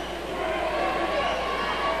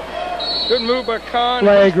 Good move by Kahn.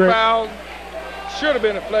 Flagrant. Fouled. Should have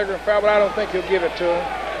been a flagrant foul, but I don't think he'll give it to him.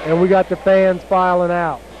 And we got the fans filing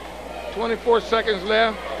out. 24 seconds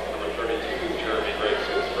left.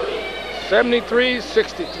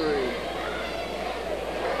 73-63.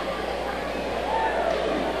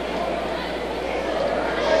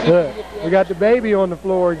 Look, we got the baby on the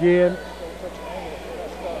floor again.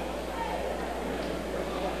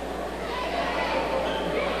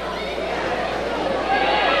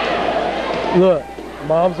 Look,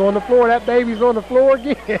 mom's on the floor, that baby's on the floor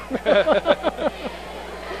again.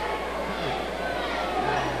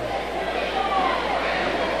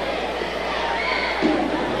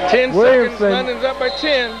 10 Williamson. seconds, London's up by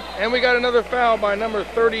 10, and we got another foul by number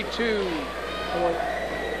 32.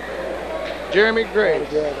 Jeremy Grace.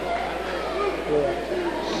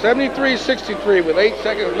 73-63 with 8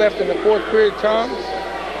 seconds left in the fourth period, Tom.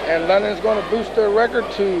 And London's going to boost their record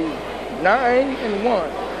to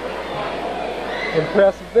 9-1.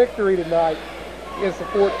 Impressive victory tonight against the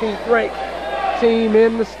 14th ranked team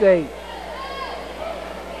in the state.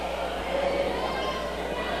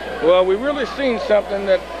 Well, we really seen something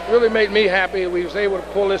that really made me happy. We was able to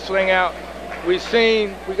pull this thing out. We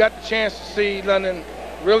got the chance to see London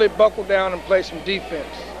really buckle down and play some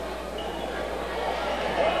defense.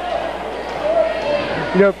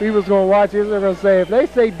 You know, if people's going to watch this, they're going to say, if they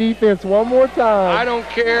say defense one more time. I don't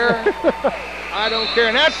care. I don't care.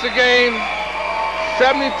 And that's the game.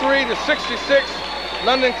 73-66.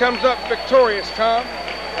 London comes up victorious, Tom.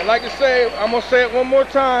 And like I say, I'm going to say it one more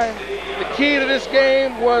time. The key to this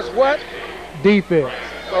game was what? Defense.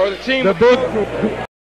 Or the team. The big